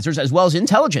military advisors as well as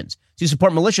intelligence to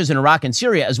support militias in Iraq and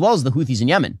Syria as well as the Houthis in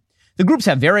Yemen. The groups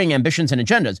have varying ambitions and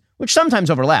agendas, which sometimes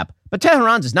overlap, but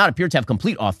Tehran does not appear to have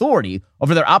complete authority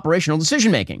over their operational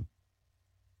decision-making.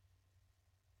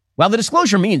 While the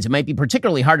disclosure means it might be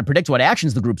particularly hard to predict what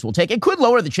actions the groups will take, it could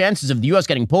lower the chances of the U.S.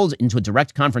 getting pulled into a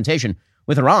direct confrontation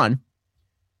with Iran.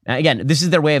 Again, this is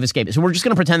their way of escape. So we're just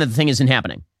going to pretend that the thing isn't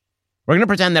happening. We're going to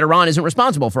pretend that Iran isn't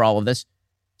responsible for all of this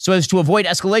so as to avoid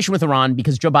escalation with Iran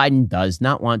because Joe Biden does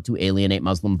not want to alienate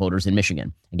Muslim voters in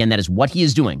Michigan. Again, that is what he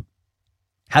is doing.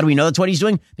 How do we know that's what he's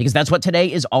doing? Because that's what today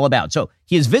is all about. So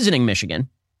he is visiting Michigan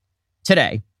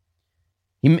today.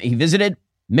 He visited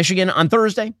Michigan on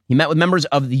Thursday. He met with members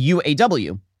of the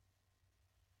UAW.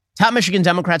 Top Michigan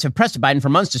Democrats have pressed Biden for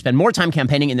months to spend more time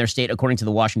campaigning in their state, according to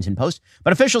the Washington Post.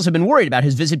 But officials have been worried about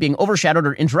his visit being overshadowed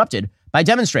or interrupted by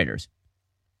demonstrators.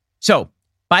 So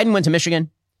Biden went to Michigan.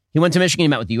 He went to Michigan. He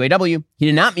met with the UAW. He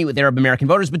did not meet with Arab American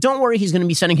voters, but don't worry, he's going to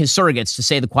be sending his surrogates to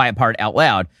say the quiet part out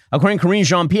loud. According to Karine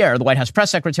Jean-Pierre, the White House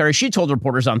press secretary, she told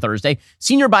reporters on Thursday,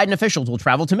 senior Biden officials will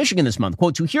travel to Michigan this month,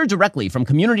 quote, to hear directly from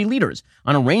community leaders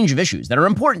on a range of issues that are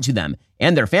important to them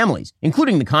and their families,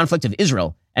 including the conflict of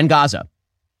Israel and Gaza.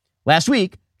 Last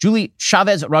week, Julie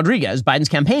Chavez Rodriguez, Biden's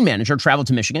campaign manager, traveled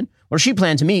to Michigan, where she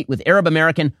planned to meet with Arab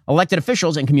American elected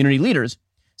officials and community leaders.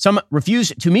 Some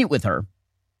refused to meet with her.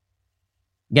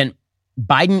 Again,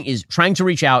 Biden is trying to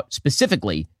reach out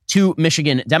specifically to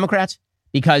Michigan Democrats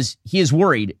because he is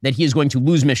worried that he is going to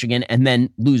lose Michigan and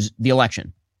then lose the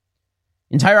election.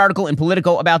 Entire article in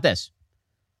Politico about this.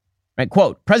 Right,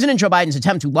 quote, President Joe Biden's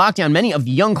attempt to lock down many of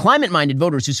the young climate-minded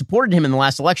voters who supported him in the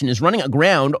last election is running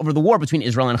aground over the war between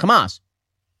Israel and Hamas.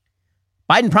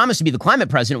 Biden promised to be the climate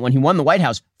president when he won the White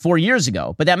House 4 years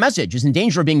ago, but that message is in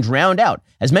danger of being drowned out,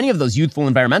 as many of those youthful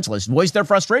environmentalists voiced their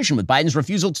frustration with Biden's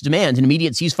refusal to demand an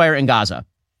immediate ceasefire in Gaza.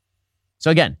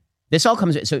 So again, this all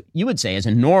comes, so you would say as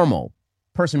a normal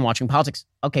person watching politics,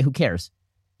 okay, who cares?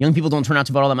 Young people don't turn out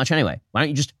to vote all that much anyway. Why don't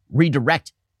you just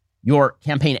redirect your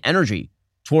campaign energy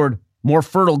toward more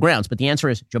fertile grounds. But the answer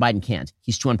is Joe Biden can't.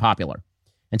 He's too unpopular.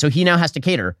 And so he now has to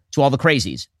cater to all the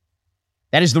crazies.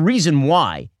 That is the reason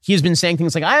why he has been saying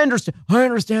things like, I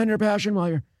understand your passion while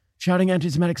you're shouting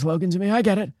anti-Semitic slogans at me. I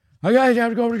get it. I got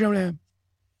to go over to Joe Biden.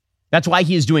 That's why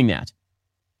he is doing that.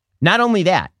 Not only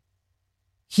that,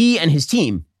 he and his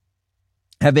team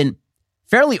have been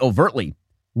fairly overtly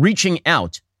reaching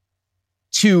out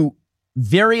to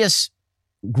various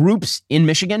groups in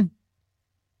Michigan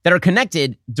that are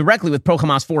connected directly with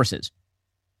pro-Hamas forces.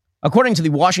 According to the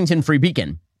Washington Free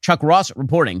Beacon, Chuck Ross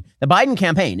reporting, the Biden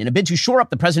campaign, in a bid to shore up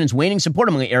the president's waning support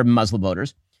among Arab and Muslim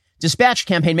voters, dispatched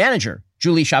campaign manager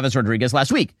Julie Chavez Rodriguez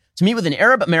last week to meet with an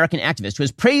Arab American activist who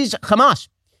has praised Hamas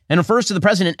and refers to the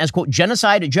president as, quote,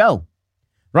 Genocide Joe.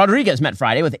 Rodriguez met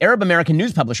Friday with Arab American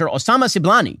news publisher Osama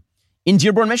Siblani in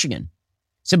Dearborn, Michigan.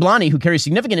 Siblani, who carries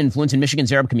significant influence in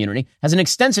Michigan's Arab community, has an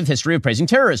extensive history of praising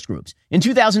terrorist groups. In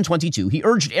 2022, he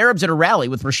urged Arabs at a rally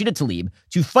with Rashida Tlaib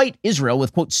to fight Israel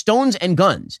with, quote, stones and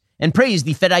guns, and praised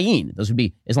the Fedayeen, those would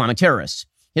be Islamic terrorists.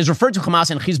 He has referred to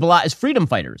Hamas and Hezbollah as freedom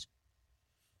fighters.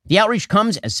 The outreach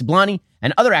comes as Siblani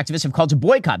and other activists have called to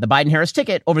boycott the Biden-Harris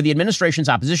ticket over the administration's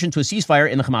opposition to a ceasefire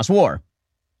in the Hamas war.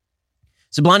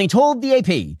 Siblani told the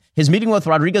AP his meeting with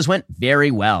Rodriguez went very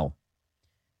well.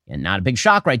 And not a big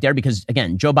shock right there because,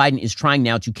 again, Joe Biden is trying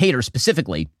now to cater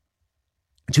specifically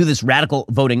to this radical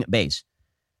voting base,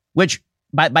 which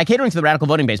by catering to the radical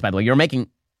voting base, by the way, you're making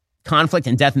conflict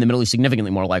and death in the Middle East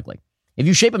significantly more likely. If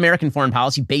you shape American foreign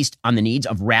policy based on the needs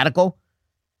of radical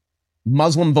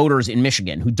Muslim voters in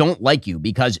Michigan who don't like you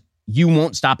because you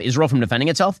won't stop Israel from defending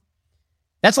itself,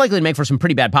 that's likely to make for some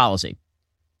pretty bad policy.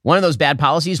 One of those bad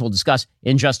policies we'll discuss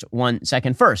in just 1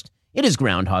 second. First, it is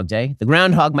Groundhog Day. The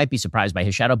groundhog might be surprised by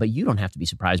his shadow, but you don't have to be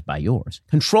surprised by yours.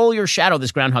 Control your shadow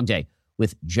this Groundhog Day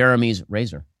with Jeremy's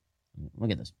Razor.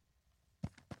 Look at this.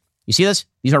 You see this?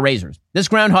 These are razors. This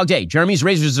Groundhog Day, Jeremy's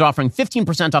Razors is offering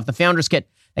 15% off the Founders Kit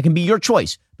that can be your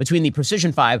choice between the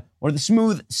Precision 5 or the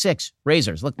Smooth 6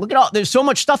 razors. Look at all. There's so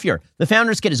much stuff here. The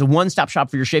Founders Kit is a one-stop shop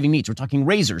for your shaving needs. We're talking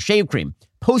razor, shave cream,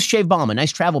 post-shave balm, a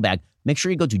nice travel bag. Make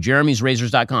sure you go to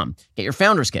jeremy'srazors.com. Get your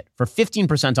Founders Kit for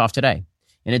 15% off today.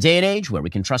 In a day and age where we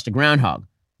can trust a groundhog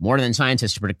more than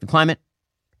scientists to predict the climate,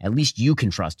 at least you can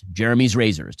trust Jeremy's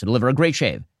Razors to deliver a great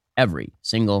shave every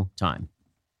single time.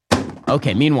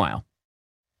 Okay, meanwhile.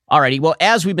 Alrighty, well,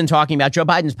 as we've been talking about, Joe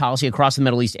Biden's policy across the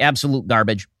Middle East, absolute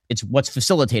garbage. It's what's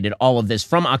facilitated all of this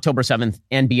from October 7th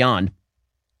and beyond.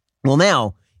 Well,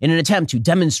 now, in an attempt to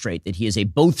demonstrate that he is a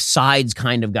both sides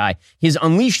kind of guy, he has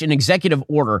unleashed an executive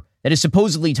order that is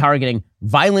supposedly targeting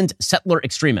violent settler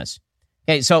extremists.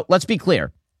 Okay, so let's be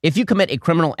clear. If you commit a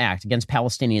criminal act against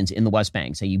Palestinians in the West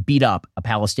Bank, say you beat up a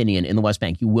Palestinian in the West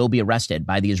Bank, you will be arrested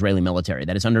by the Israeli military.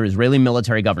 That is under Israeli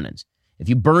military governance. If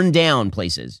you burn down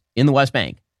places in the West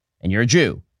Bank and you're a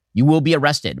Jew, you will be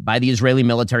arrested by the Israeli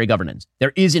military governance.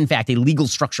 There is, in fact, a legal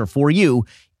structure for you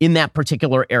in that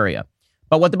particular area.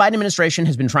 But what the Biden administration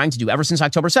has been trying to do ever since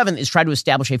October 7th is try to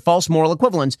establish a false moral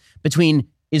equivalence between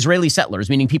Israeli settlers,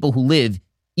 meaning people who live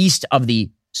east of the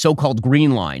so-called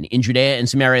Green Line in Judea and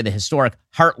Samaria, the historic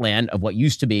heartland of what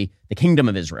used to be the Kingdom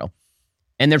of Israel.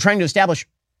 And they're trying to establish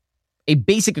a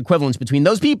basic equivalence between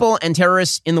those people and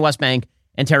terrorists in the West Bank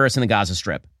and terrorists in the Gaza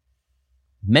Strip.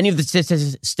 Many of the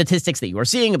statistics that you are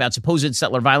seeing about supposed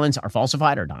settler violence are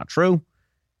falsified or not true.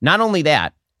 Not only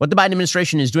that, what the Biden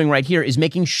administration is doing right here is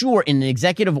making sure in an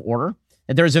executive order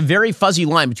that there is a very fuzzy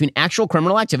line between actual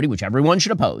criminal activity, which everyone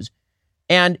should oppose,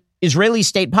 and Israeli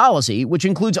state policy, which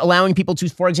includes allowing people to,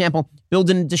 for example,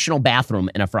 build an additional bathroom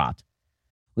in Efrat.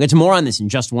 We'll get to more on this in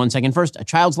just 1 second. First, a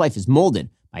child's life is molded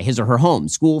by his or her home,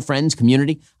 school, friends,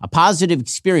 community. A positive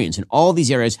experience in all these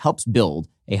areas helps build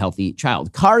a healthy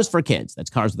child. Cars for Kids,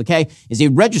 that's Cars with a K, is a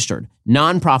registered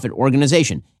nonprofit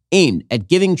organization aimed at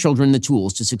giving children the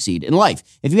tools to succeed in life.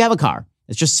 If you have a car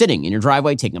that's just sitting in your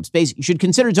driveway taking up space, you should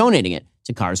consider donating it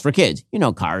to Cars for Kids. You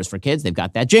know Cars for Kids. They've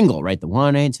got that jingle, right? The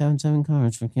 1-877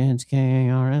 Cars for Kids,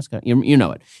 K-A-R-S. You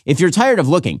know it. If you're tired of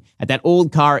looking at that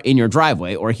old car in your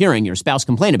driveway or hearing your spouse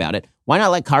complain about it, why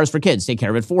not let Cars for Kids take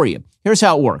care of it for you? Here's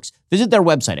how it works. Visit their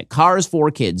website at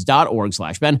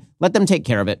carsforkids.org/Ben. Let them take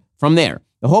care of it from there.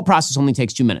 The whole process only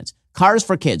takes 2 minutes. Cars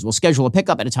for Kids will schedule a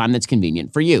pickup at a time that's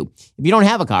convenient for you. If you don't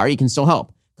have a car, you can still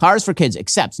help. Cars for Kids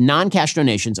accepts non-cash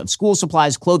donations of school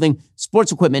supplies, clothing,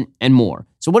 sports equipment, and more.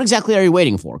 So what exactly are you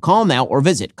waiting for? Call now or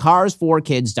visit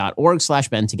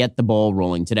carsforkids.org/Ben to get the ball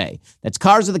rolling today. That's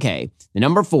Cars with a K, the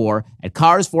number 4 at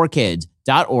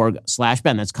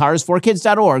carsforkids.org/Ben. That's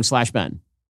carsforkids.org/Ben.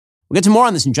 We'll get to more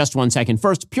on this in just 1 second.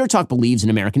 First, Pure Talk believes in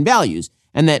American values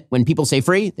and that when people say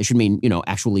free, they should mean,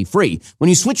 actually free. When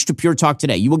you switch to Pure Talk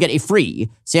today, you will get a free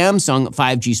Samsung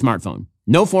 5G smartphone.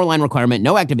 No 4-line requirement,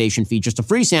 no activation fee, just a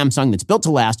free Samsung that's built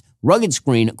to last, rugged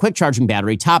screen, quick charging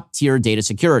battery, top-tier data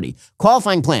security.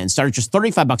 Qualifying plans start at just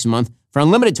 $35 a month for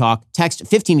unlimited talk, text,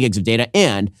 15 gigs of data,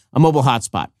 and a mobile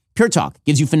hotspot. Pure Talk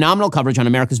gives you phenomenal coverage on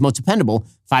America's most dependable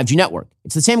 5G network.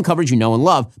 It's the same coverage you know and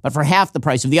love, but for half the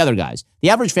price of the other guys. The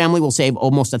average family will save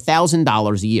almost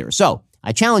 $1,000 a year. So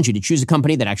I challenge you to choose a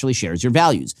company that actually shares your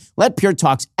values. Let Pure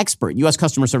Talk's expert U.S.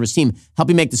 customer service team help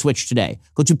you make the switch today.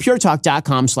 Go to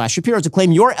puretalk.com/Shapiro to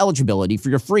claim your eligibility for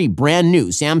your free brand new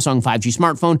Samsung 5G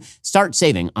smartphone. Start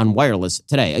saving on wireless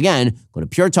today. Again, go to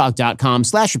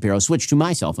puretalk.com/Shapiro. Switch to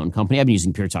my cell phone company. I've been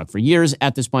using Pure Talk for years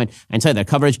at this point. I can tell you that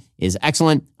coverage is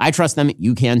excellent. I trust them.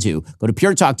 You can too. Go to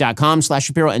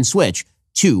puretalk.com/Shapiro and switch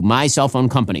to my cell phone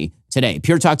company today.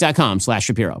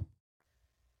 puretalk.com/Shapiro.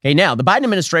 Okay, now the Biden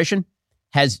administration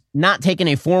has not taken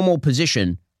a formal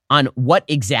position on what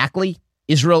exactly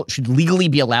Israel should legally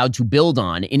be allowed to build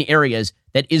on in areas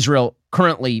that Israel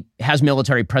currently has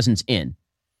military presence in.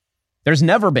 There's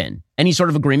never been any sort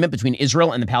of agreement between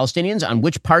Israel and the Palestinians on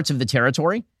which parts of the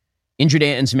territory in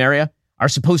Judea and Samaria are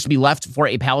supposed to be left for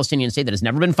a Palestinian state. That has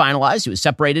never been finalized. It was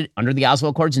separated under the Oslo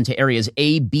Accords into areas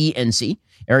A, B, and C.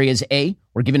 Areas A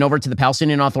were given over to the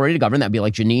Palestinian Authority to govern. That would be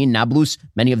like Jenin, Nablus,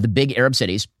 many of the big Arab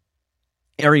cities.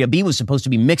 Area B was supposed to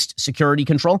be mixed security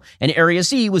control, and Area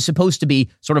C was supposed to be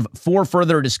sort of for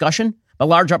further discussion. The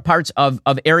larger parts of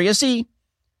Area C,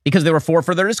 because they were for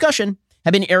further discussion,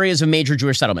 have been areas of major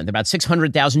Jewish settlement. There are about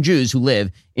 600,000 Jews who live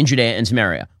in Judea and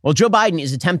Samaria. Well, Joe Biden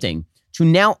is attempting to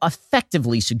now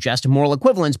effectively suggest a moral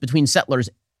equivalence between settlers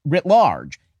writ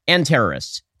large and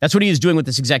terrorists. That's what he is doing with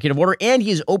this executive order, and he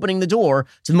is opening the door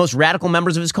to the most radical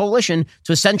members of his coalition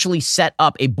to essentially set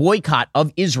up a boycott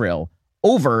of Israel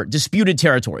over disputed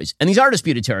territories. And these are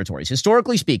disputed territories.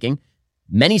 Historically speaking,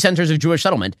 many centers of Jewish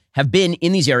settlement have been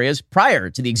in these areas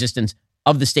prior to the existence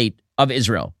of the state of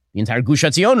Israel. The entire Gush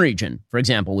Etzion region, for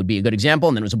example, would be a good example,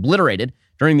 and then it was obliterated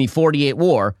during the 48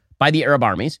 war by the Arab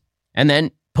armies. And then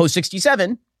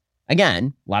post-67,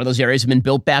 again, a lot of those areas have been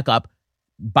built back up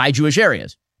by Jewish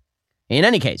areas. In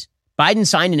any case, Biden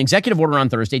signed an executive order on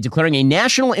Thursday declaring a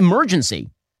national emergency.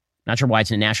 Not sure why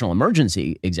it's a national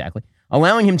emergency exactly,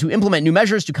 allowing him to implement new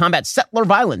measures to combat settler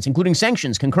violence, including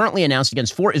sanctions concurrently announced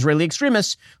against 4 Israeli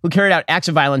extremists who carried out acts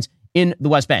of violence in the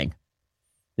West Bank.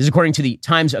 This is according to the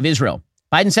Times of Israel.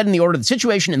 Biden said in the order, the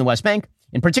situation in the West Bank,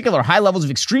 in particular high levels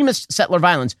of extremist settler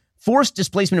violence, forced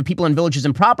displacement of people in villages,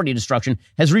 and property destruction,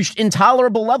 has reached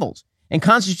intolerable levels and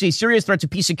constitutes a serious threat to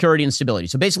peace, security, and stability.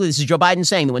 So basically, this is Joe Biden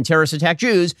saying that when terrorists attack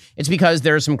Jews, it's because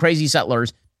there are some crazy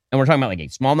settlers, and we're talking about like a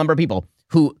small number of people,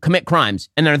 who commit crimes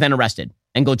and are then arrested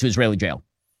and go to Israeli jail.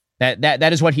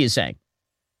 That is what he is saying.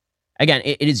 Again,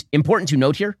 it is important to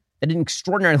note here that an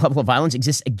extraordinary level of violence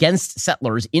exists against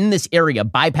settlers in this area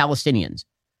by Palestinians.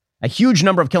 A huge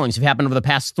number of killings have happened over the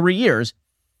past 3 years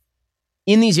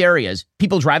in these areas,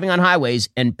 people driving on highways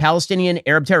and Palestinian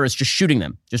Arab terrorists just shooting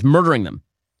them, just murdering them.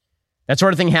 That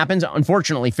sort of thing happens,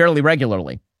 unfortunately, fairly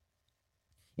regularly.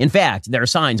 In fact, there are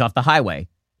signs off the highway.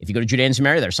 If you go to Judea and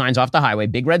Samaria, there are signs off the highway,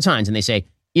 big red signs, and they say,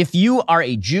 if you are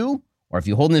a Jew or if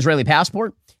you hold an Israeli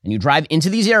passport and you drive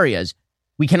into these areas,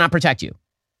 we cannot protect you.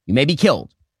 You may be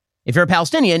killed. If you're a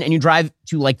Palestinian and you drive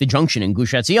to like the junction in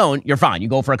Gush Etzion, you're fine. You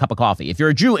go for a cup of coffee. If you're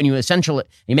a Jew and you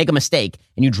make a mistake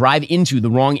and you drive into the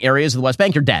wrong areas of the West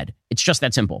Bank, you're dead. It's just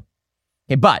that simple.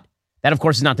 Okay, but that, of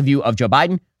course, is not the view of Joe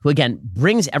Biden, who, again,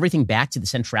 brings everything back to the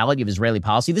centrality of Israeli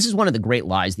policy. This is one of the great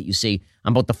lies that you see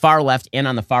on both the far left and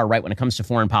on the far right when it comes to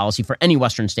foreign policy for any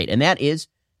Western state. And that is,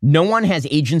 no one has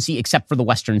agency except for the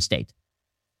Western state.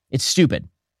 It's stupid.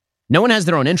 No one has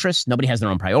their own interests. Nobody has their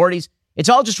own priorities. It's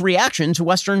all just reaction to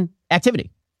Western activity.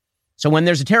 So when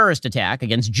there's a terrorist attack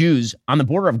against Jews on the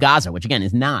border of Gaza, which, again,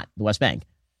 is not the West Bank,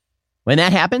 when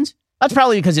that happens, that's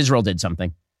probably because Israel did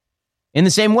something. In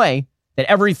the same way that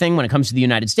everything when it comes to the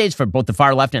United States for both the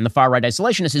far left and the far right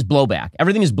isolationists is blowback.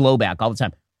 Everything is blowback all the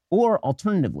time. Or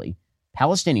alternatively,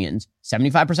 Palestinians,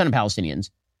 75% of Palestinians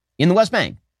in the West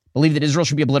Bank believe that Israel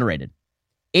should be obliterated.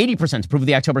 80% approve of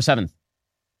the October 7th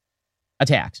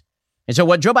attacks. And so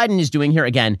what Joe Biden is doing here,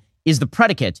 again, is the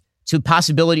predicate to the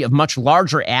possibility of much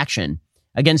larger action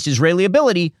against Israeli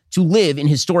ability to live in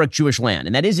historic Jewish land.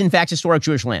 And that is, in fact, historic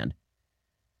Jewish land.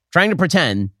 Trying to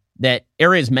pretend that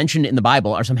areas mentioned in the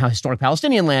Bible are somehow historic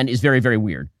Palestinian land is very, very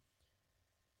weird.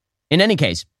 In any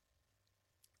case,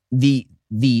 the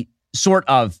sort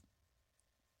of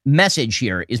message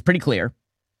here is pretty clear.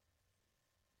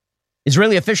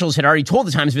 Israeli officials had already told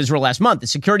the Times of Israel last month the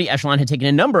security echelon had taken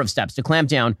a number of steps to clamp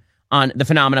down on the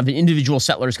phenomenon of individual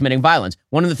settlers committing violence.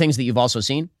 One of the things that you've also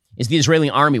seen is the Israeli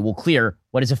army will clear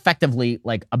what is effectively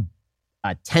like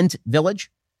a tent village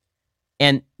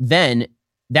And then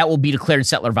that will be declared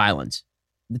settler violence.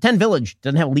 The 10 Village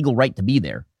doesn't have a legal right to be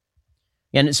there.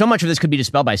 And so much of this could be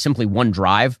dispelled by simply one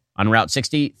drive on Route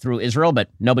 60 through Israel, but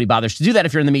nobody bothers to do that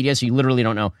if you're in the media, so you literally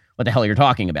don't know what the hell you're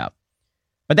talking about.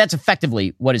 But that's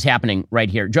effectively what is happening right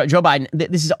here. Joe Biden,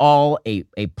 this is all a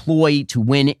ploy to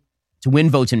win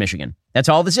votes in Michigan. That's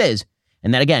all this is.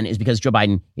 And that, again, is because Joe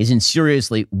Biden is in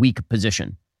seriously weak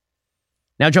position.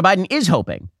 Now, Joe Biden is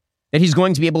hoping that he's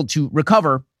going to be able to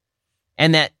recover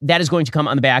and that is going to come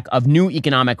on the back of new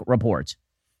economic reports.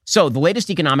 So the latest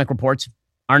economic reports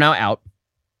are now out.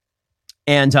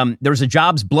 And there was a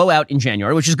jobs blowout in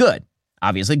January, which is good,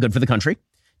 obviously good for the country.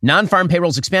 Non-farm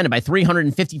payrolls expanded by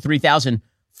 353,000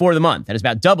 for the month. That is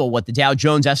about double what the Dow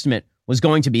Jones estimate was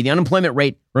going to be. The unemployment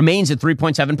rate remains at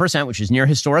 3.7%, which is near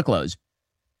historic lows.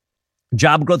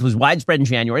 Job growth was widespread in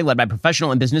January, led by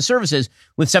professional and business services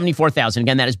with 74,000.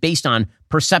 Again, that is based on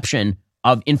perception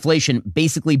of inflation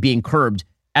basically being curbed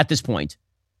at this point.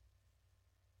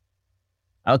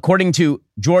 According to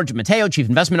George Mateo, chief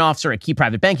investment officer at Key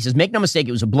Private Bank, he says, make no mistake,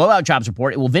 it was a blowout jobs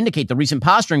report. It will vindicate the recent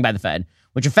posturing by the Fed,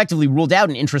 which effectively ruled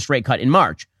out an interest rate cut in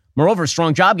March. Moreover,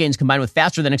 strong job gains combined with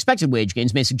faster than expected wage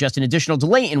gains may suggest an additional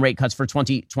delay in rate cuts for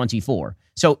 2024.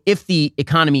 So if the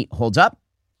economy holds up,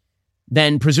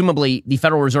 then presumably the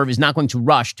Federal Reserve is not going to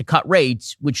rush to cut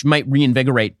rates, which might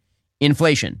reinvigorate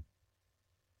inflation.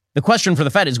 The question for the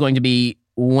Fed is going to be,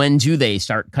 when do they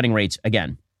start cutting rates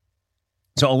again?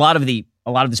 So a lot of the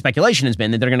speculation has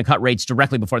been that they're going to cut rates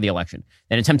directly before the election.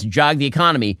 An attempt to jog the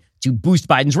economy to boost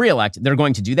Biden's reelect. They're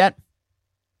going to do that.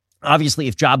 Obviously,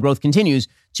 if job growth continues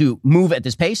to move at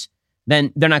this pace,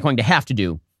 then they're not going to have to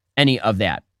do any of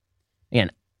that.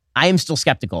 Again, I am still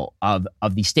skeptical of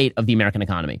the state of the American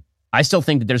economy. I still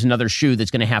think that there's another shoe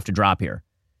that's going to have to drop here.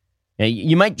 Now,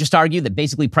 you might just argue that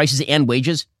basically prices and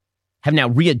wages have now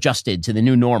readjusted to the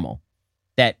new normal,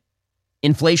 that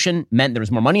inflation meant there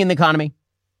was more money in the economy.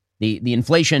 The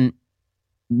inflation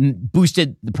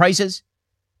boosted the prices,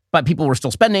 but people were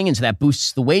still spending, and so that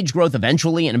boosts the wage growth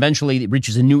eventually, and eventually it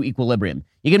reaches a new equilibrium.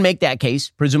 You can make that case,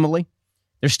 presumably.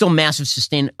 There's still massive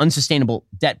unsustainable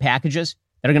debt packages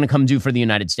that are going to come due for the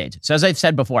United States. So as I've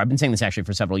said before, I've been saying this actually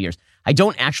for several years, I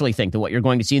don't actually think that what you're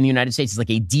going to see in the United States is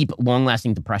like a deep,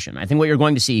 long-lasting depression. I think what you're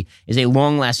going to see is a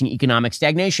long-lasting economic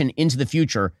stagnation into the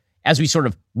future as we sort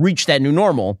of reach that new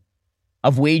normal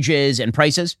of wages and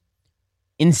prices.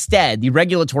 Instead, the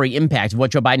regulatory impact of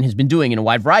what Joe Biden has been doing in a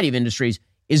wide variety of industries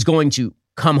is going to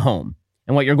come home.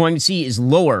 And what you're going to see is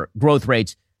lower growth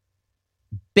rates,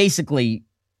 basically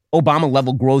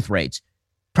Obama-level growth rates,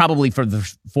 probably for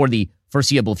the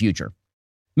foreseeable future.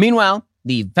 Meanwhile,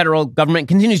 the federal government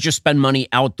continues to just spend money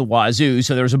out the wazoo.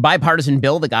 So there was a bipartisan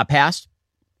bill that got passed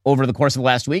over the course of the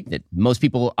last week that most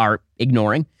people are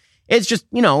ignoring. It's just,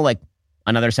 like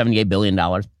another $78 billion.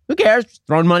 Who cares? Just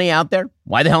throwing money out there.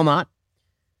 Why the hell not?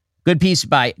 Good piece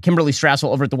by Kimberly Strassel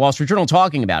over at the Wall Street Journal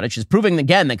talking about it. She's proving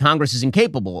again that Congress is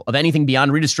incapable of anything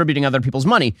beyond redistributing other people's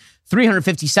money.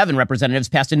 357 representatives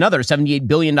passed another $78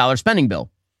 billion spending bill.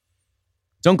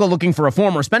 Don't go looking for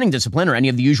reform or spending discipline or any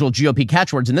of the usual GOP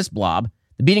catchwords in this blob.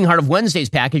 The beating heart of Wednesday's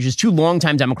package is two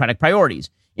longtime Democratic priorities: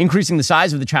 increasing the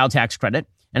size of the child tax credit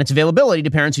and its availability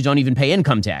to parents who don't even pay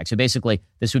income tax. So basically,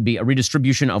 this would be a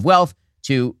redistribution of wealth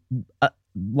to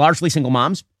largely single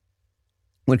moms,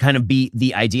 would kind of be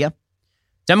the idea.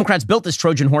 Democrats built this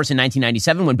Trojan horse in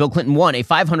 1997 when Bill Clinton won a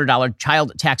 $500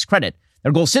 child tax credit.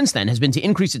 Their goal since then has been to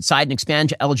increase its size and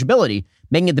expand eligibility,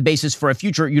 making it the basis for a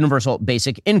future universal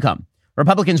basic income.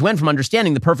 Republicans went from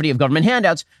understanding the perfidy of government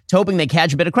handouts to hoping they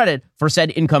catch a bit of credit for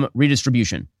said income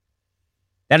redistribution.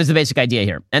 That is the basic idea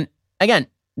here. And again,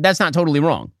 that's not totally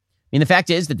wrong. I mean, the fact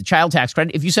is that the child tax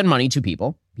credit, if you send money to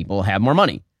people, people will have more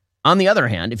money. On the other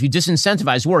hand, if you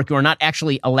disincentivize work, you are not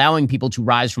actually allowing people to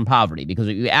rise from poverty, because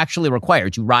what you actually require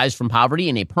to rise from poverty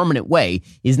in a permanent way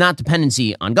is not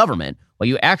dependency on government. What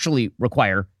you actually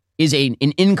require is an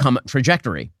income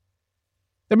trajectory.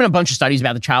 There have been a bunch of studies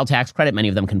about the child tax credit. Many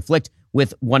of them conflict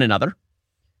with one another.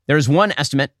 There's one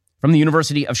estimate from the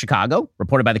University of Chicago,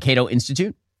 reported by the Cato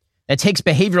Institute, that takes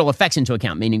behavioral effects into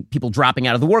account, meaning people dropping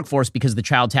out of the workforce because the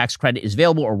child tax credit is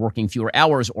available or working fewer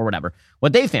hours or whatever.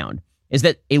 What they found is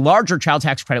that a larger child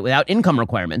tax credit without income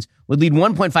requirements would lead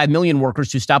 1.5 million workers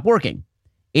to stop working.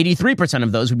 83%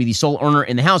 of those would be the sole earner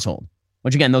in the household,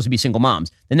 which again, those would be single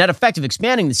moms. The net effect of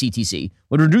expanding the CTC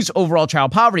would reduce overall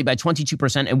child poverty by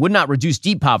 22% and would not reduce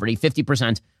deep poverty,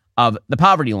 50% of the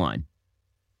poverty line.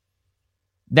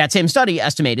 That same study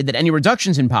estimated that any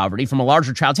reductions in poverty from a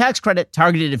larger child tax credit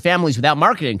targeted at families without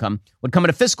market income would come at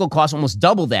a fiscal cost almost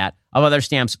double that of other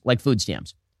stamps like food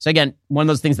stamps. So again, one of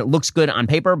those things that looks good on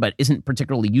paper, but isn't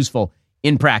particularly useful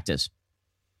in practice.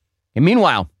 And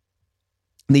meanwhile,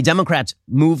 the Democrats'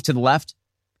 move to the left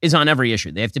is on every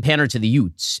issue. They have to pander to the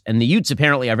Utes, and the Utes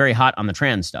apparently are very hot on the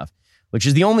trans stuff, which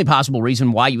is the only possible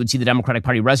reason why you would see the Democratic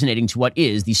Party resonating to what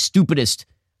is the stupidest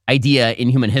idea in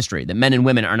human history, that men and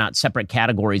women are not separate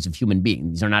categories of human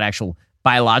beings. These are not actual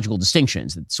biological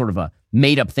distinctions. It's sort of a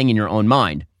made-up thing in your own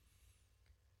mind.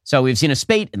 So we've seen a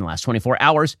spate in the last 24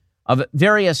 hours of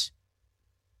various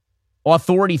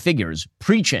authority figures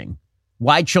preaching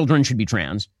why children should be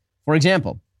trans. For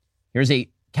example, here's a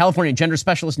California gender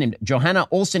specialist named Johanna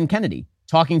Olsen Kennedy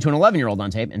talking to an 11-year-old on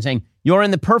tape and saying, "You're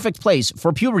in the perfect place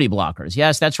for puberty blockers."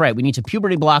 Yes, that's right. We need to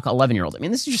puberty block 11-year-olds. I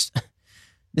mean, this is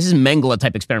Mengele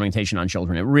type experimentation on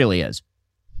children. It really is.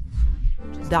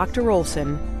 Dr.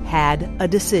 Olsen had a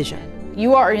decision.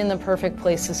 You are in the perfect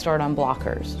place to start on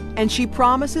blockers. And she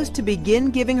promises to begin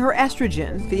giving her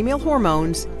estrogen, female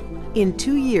hormones, in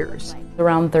 2 years.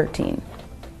 Around 13.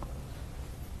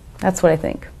 That's what I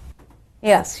think.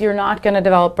 Yes, you're not going to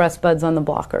develop breast buds on the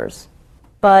blockers,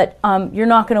 but you're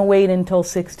not going to wait until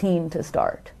 16 to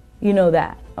start. You know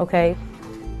that, okay?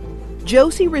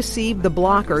 Josie received the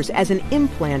blockers as an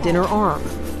implant in her arm.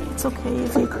 It's okay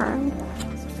if you cry.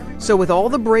 So with all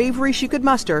the bravery she could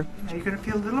muster, you're going to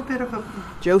feel a little bit of a...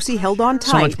 Josie held on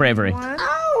tight. So much bravery.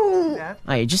 Ow!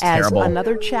 Just as terrible.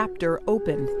 Another chapter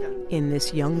opened in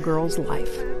this young girl's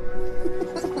life.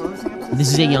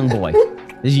 This is a young boy.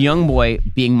 This is a young boy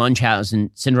being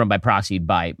Munchausen syndrome by proxy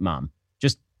by mom.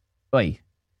 Just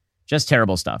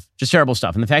terrible stuff. Just terrible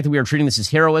stuff. And the fact that we are treating this as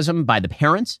heroism by the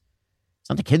parents, it's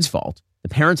not the kid's fault. The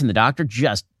parents and the doctor,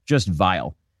 just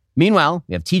vile. Meanwhile,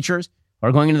 we have teachers who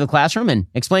are going into the classroom and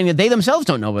explaining that they themselves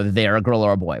don't know whether they are a girl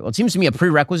or a boy. Well, it seems to me a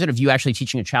prerequisite of you actually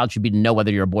teaching a child should be to know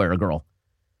whether you're a boy or a girl,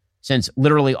 since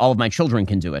literally all of my children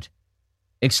can do it,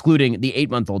 excluding the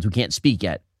 8-month-old who can't speak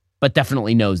yet, but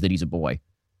definitely knows that he's a boy.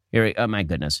 Here, oh my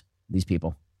goodness, these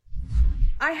people.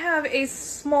 I have a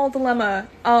small dilemma.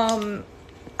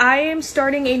 I am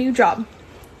starting a new job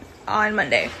on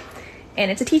Monday, and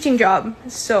it's a teaching job.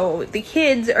 So the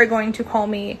kids are going to call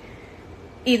me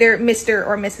either Mr.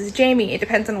 or Mrs. Jamie. It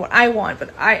depends on what I want,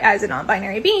 but I, as a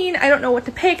non-binary being, I don't know what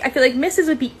to pick. I feel like Mrs.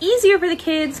 would be easier for the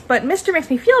kids, but Mr. makes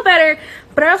me feel better.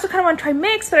 But I also kind of want to try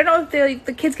mix, but I don't know if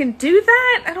the kids can do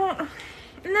that. I don't.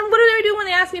 And then what do they do when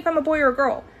they ask me if I'm a boy or a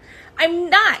girl? I'm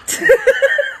not.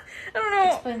 I don't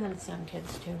know. Explain that it's young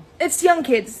kids, too. It's young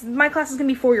kids. My class is going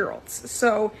to be 4-year-olds.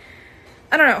 So,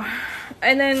 I don't know.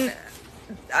 And then,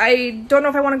 I don't know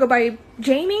if I want to go by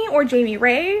Jamie or Jamie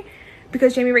Ray,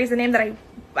 because Jamie Ray is the name that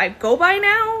I go by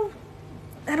now.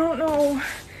 I don't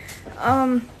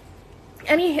know.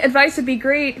 Any advice would be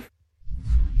great.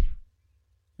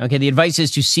 Okay, the advice is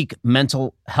to seek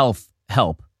mental health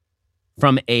help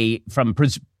from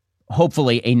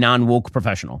hopefully a non-woke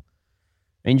professional.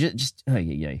 And just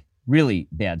really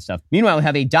bad stuff. Meanwhile, we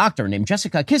have a doctor named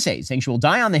Jessica Kissay saying she will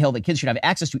die on the hill that kids should have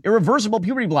access to irreversible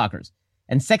puberty blockers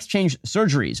and sex change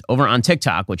surgeries over on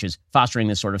TikTok, which is fostering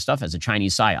this sort of stuff as a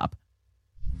Chinese psyop.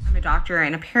 I'm a doctor,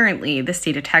 and apparently the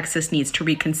state of Texas needs to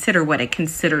reconsider what it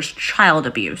considers child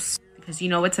abuse. Because you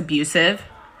know what's abusive?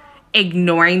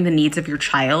 Ignoring the needs of your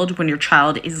child when your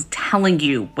child is telling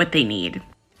you what they need.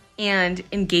 And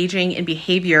engaging in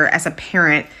behavior as a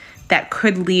parent that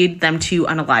could lead them to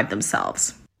unalive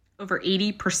themselves. Over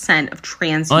 80% of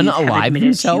trans youth have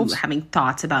admitted to having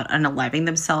thoughts about unaliving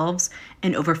themselves,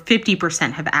 and over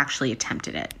 50% have actually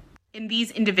attempted it. In these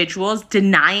individuals,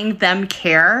 denying them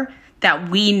care that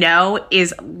we know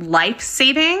is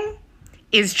life-saving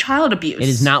is child abuse. It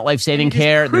is not life-saving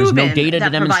care. There's no data to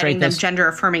demonstrate providing this. Them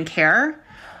gender-affirming care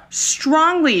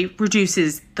strongly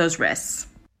reduces those risks.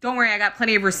 Don't worry, I got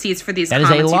plenty of receipts for these comments.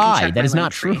 That is a lie. That is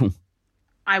not true.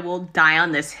 I will die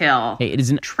on this hill. Hey, it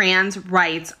isn't. Trans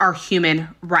rights are human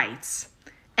rights.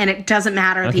 And it doesn't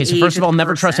matter the age. Okay, so first of all,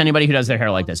 never trust anybody who does their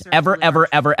hair like this. Ever.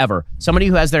 Somebody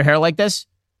who has their hair like this,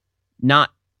 does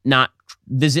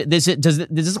this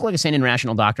look like a sane and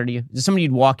rational doctor to you? Is this somebody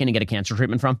you'd walk in and get a cancer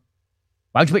treatment from?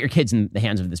 Why would you put your kids in the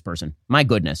hands of this person? My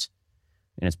goodness.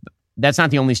 And that's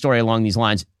not the only story along these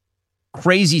lines.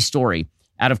 Crazy story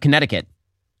out of Connecticut.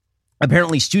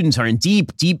 Apparently, students are in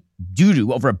deep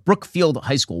doo-doo over at Brookfield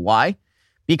High School. Why?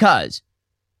 Because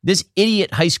this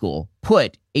idiot high school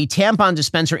put a tampon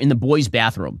dispenser in the boys'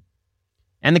 bathroom.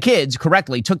 And the kids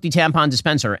correctly took the tampon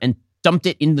dispenser and dumped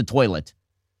it in the toilet.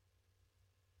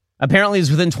 Apparently, it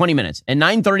was within 20 minutes. At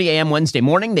 9:30 a.m. Wednesday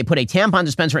morning, they put a tampon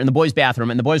dispenser in the boys'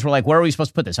 bathroom, and the boys were like, where are we supposed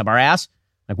to put this? Up our ass?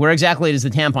 Like, where exactly does the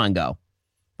tampon go?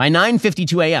 By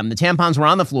 9:52 a.m., the tampons were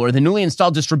on the floor. The newly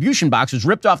installed distribution box was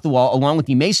ripped off the wall along with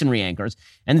the masonry anchors,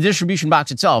 and the distribution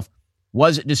box itself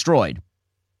was destroyed.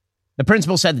 The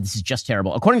principal said that this is just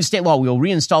terrible. According to state law, we will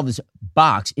reinstall this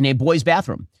box in a boys'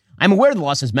 bathroom. I'm aware the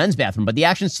law says men's bathroom, but the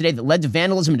actions today that led to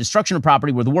vandalism and destruction of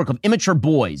property were the work of immature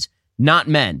boys, not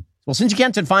men. Well, since you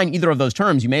can't define either of those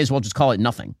terms, you may as well just call it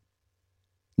nothing.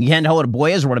 You can't tell what a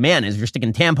boy is or what a man is if you're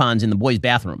sticking tampons in the boys'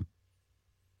 bathroom.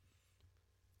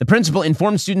 The principal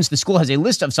informed students the school has a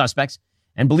list of suspects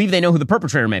and believe they know who the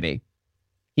perpetrator may be.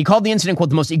 He called the incident, quote,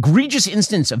 the most egregious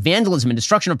instance of vandalism and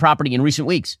destruction of property in recent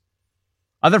weeks.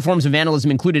 Other forms of vandalism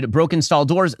included broken stall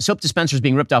doors, soap dispensers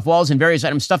being ripped off walls, and various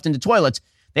items stuffed into toilets.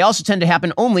 They also tend to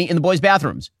happen only in the boys'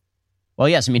 bathrooms. Well,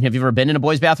 yes, I mean, have you ever been in a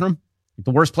boys' bathroom?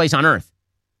 The worst place on earth.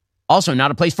 Also,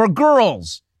 not a place for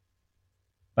girls.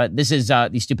 But this is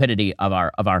the stupidity of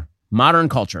our modern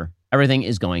culture. Everything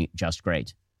is going just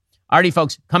great. Alrighty,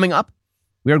 folks, coming up,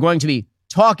 we are going to be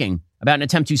talking about an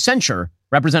attempt to censure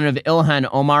Representative Ilhan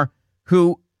Omar,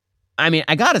 who, I mean,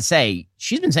 I got to say,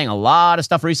 she's been saying a lot of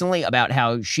stuff recently about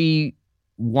how she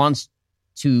wants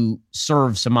to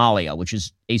serve Somalia, which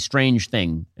is a strange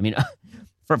thing. I mean,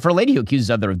 for a lady who accuses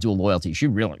other of dual loyalty, she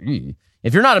really...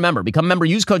 If you're not a member, become a member,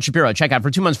 use code Shapiro, check out for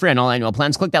 2 months free on all annual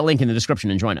plans. Click that link in the description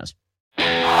and join us.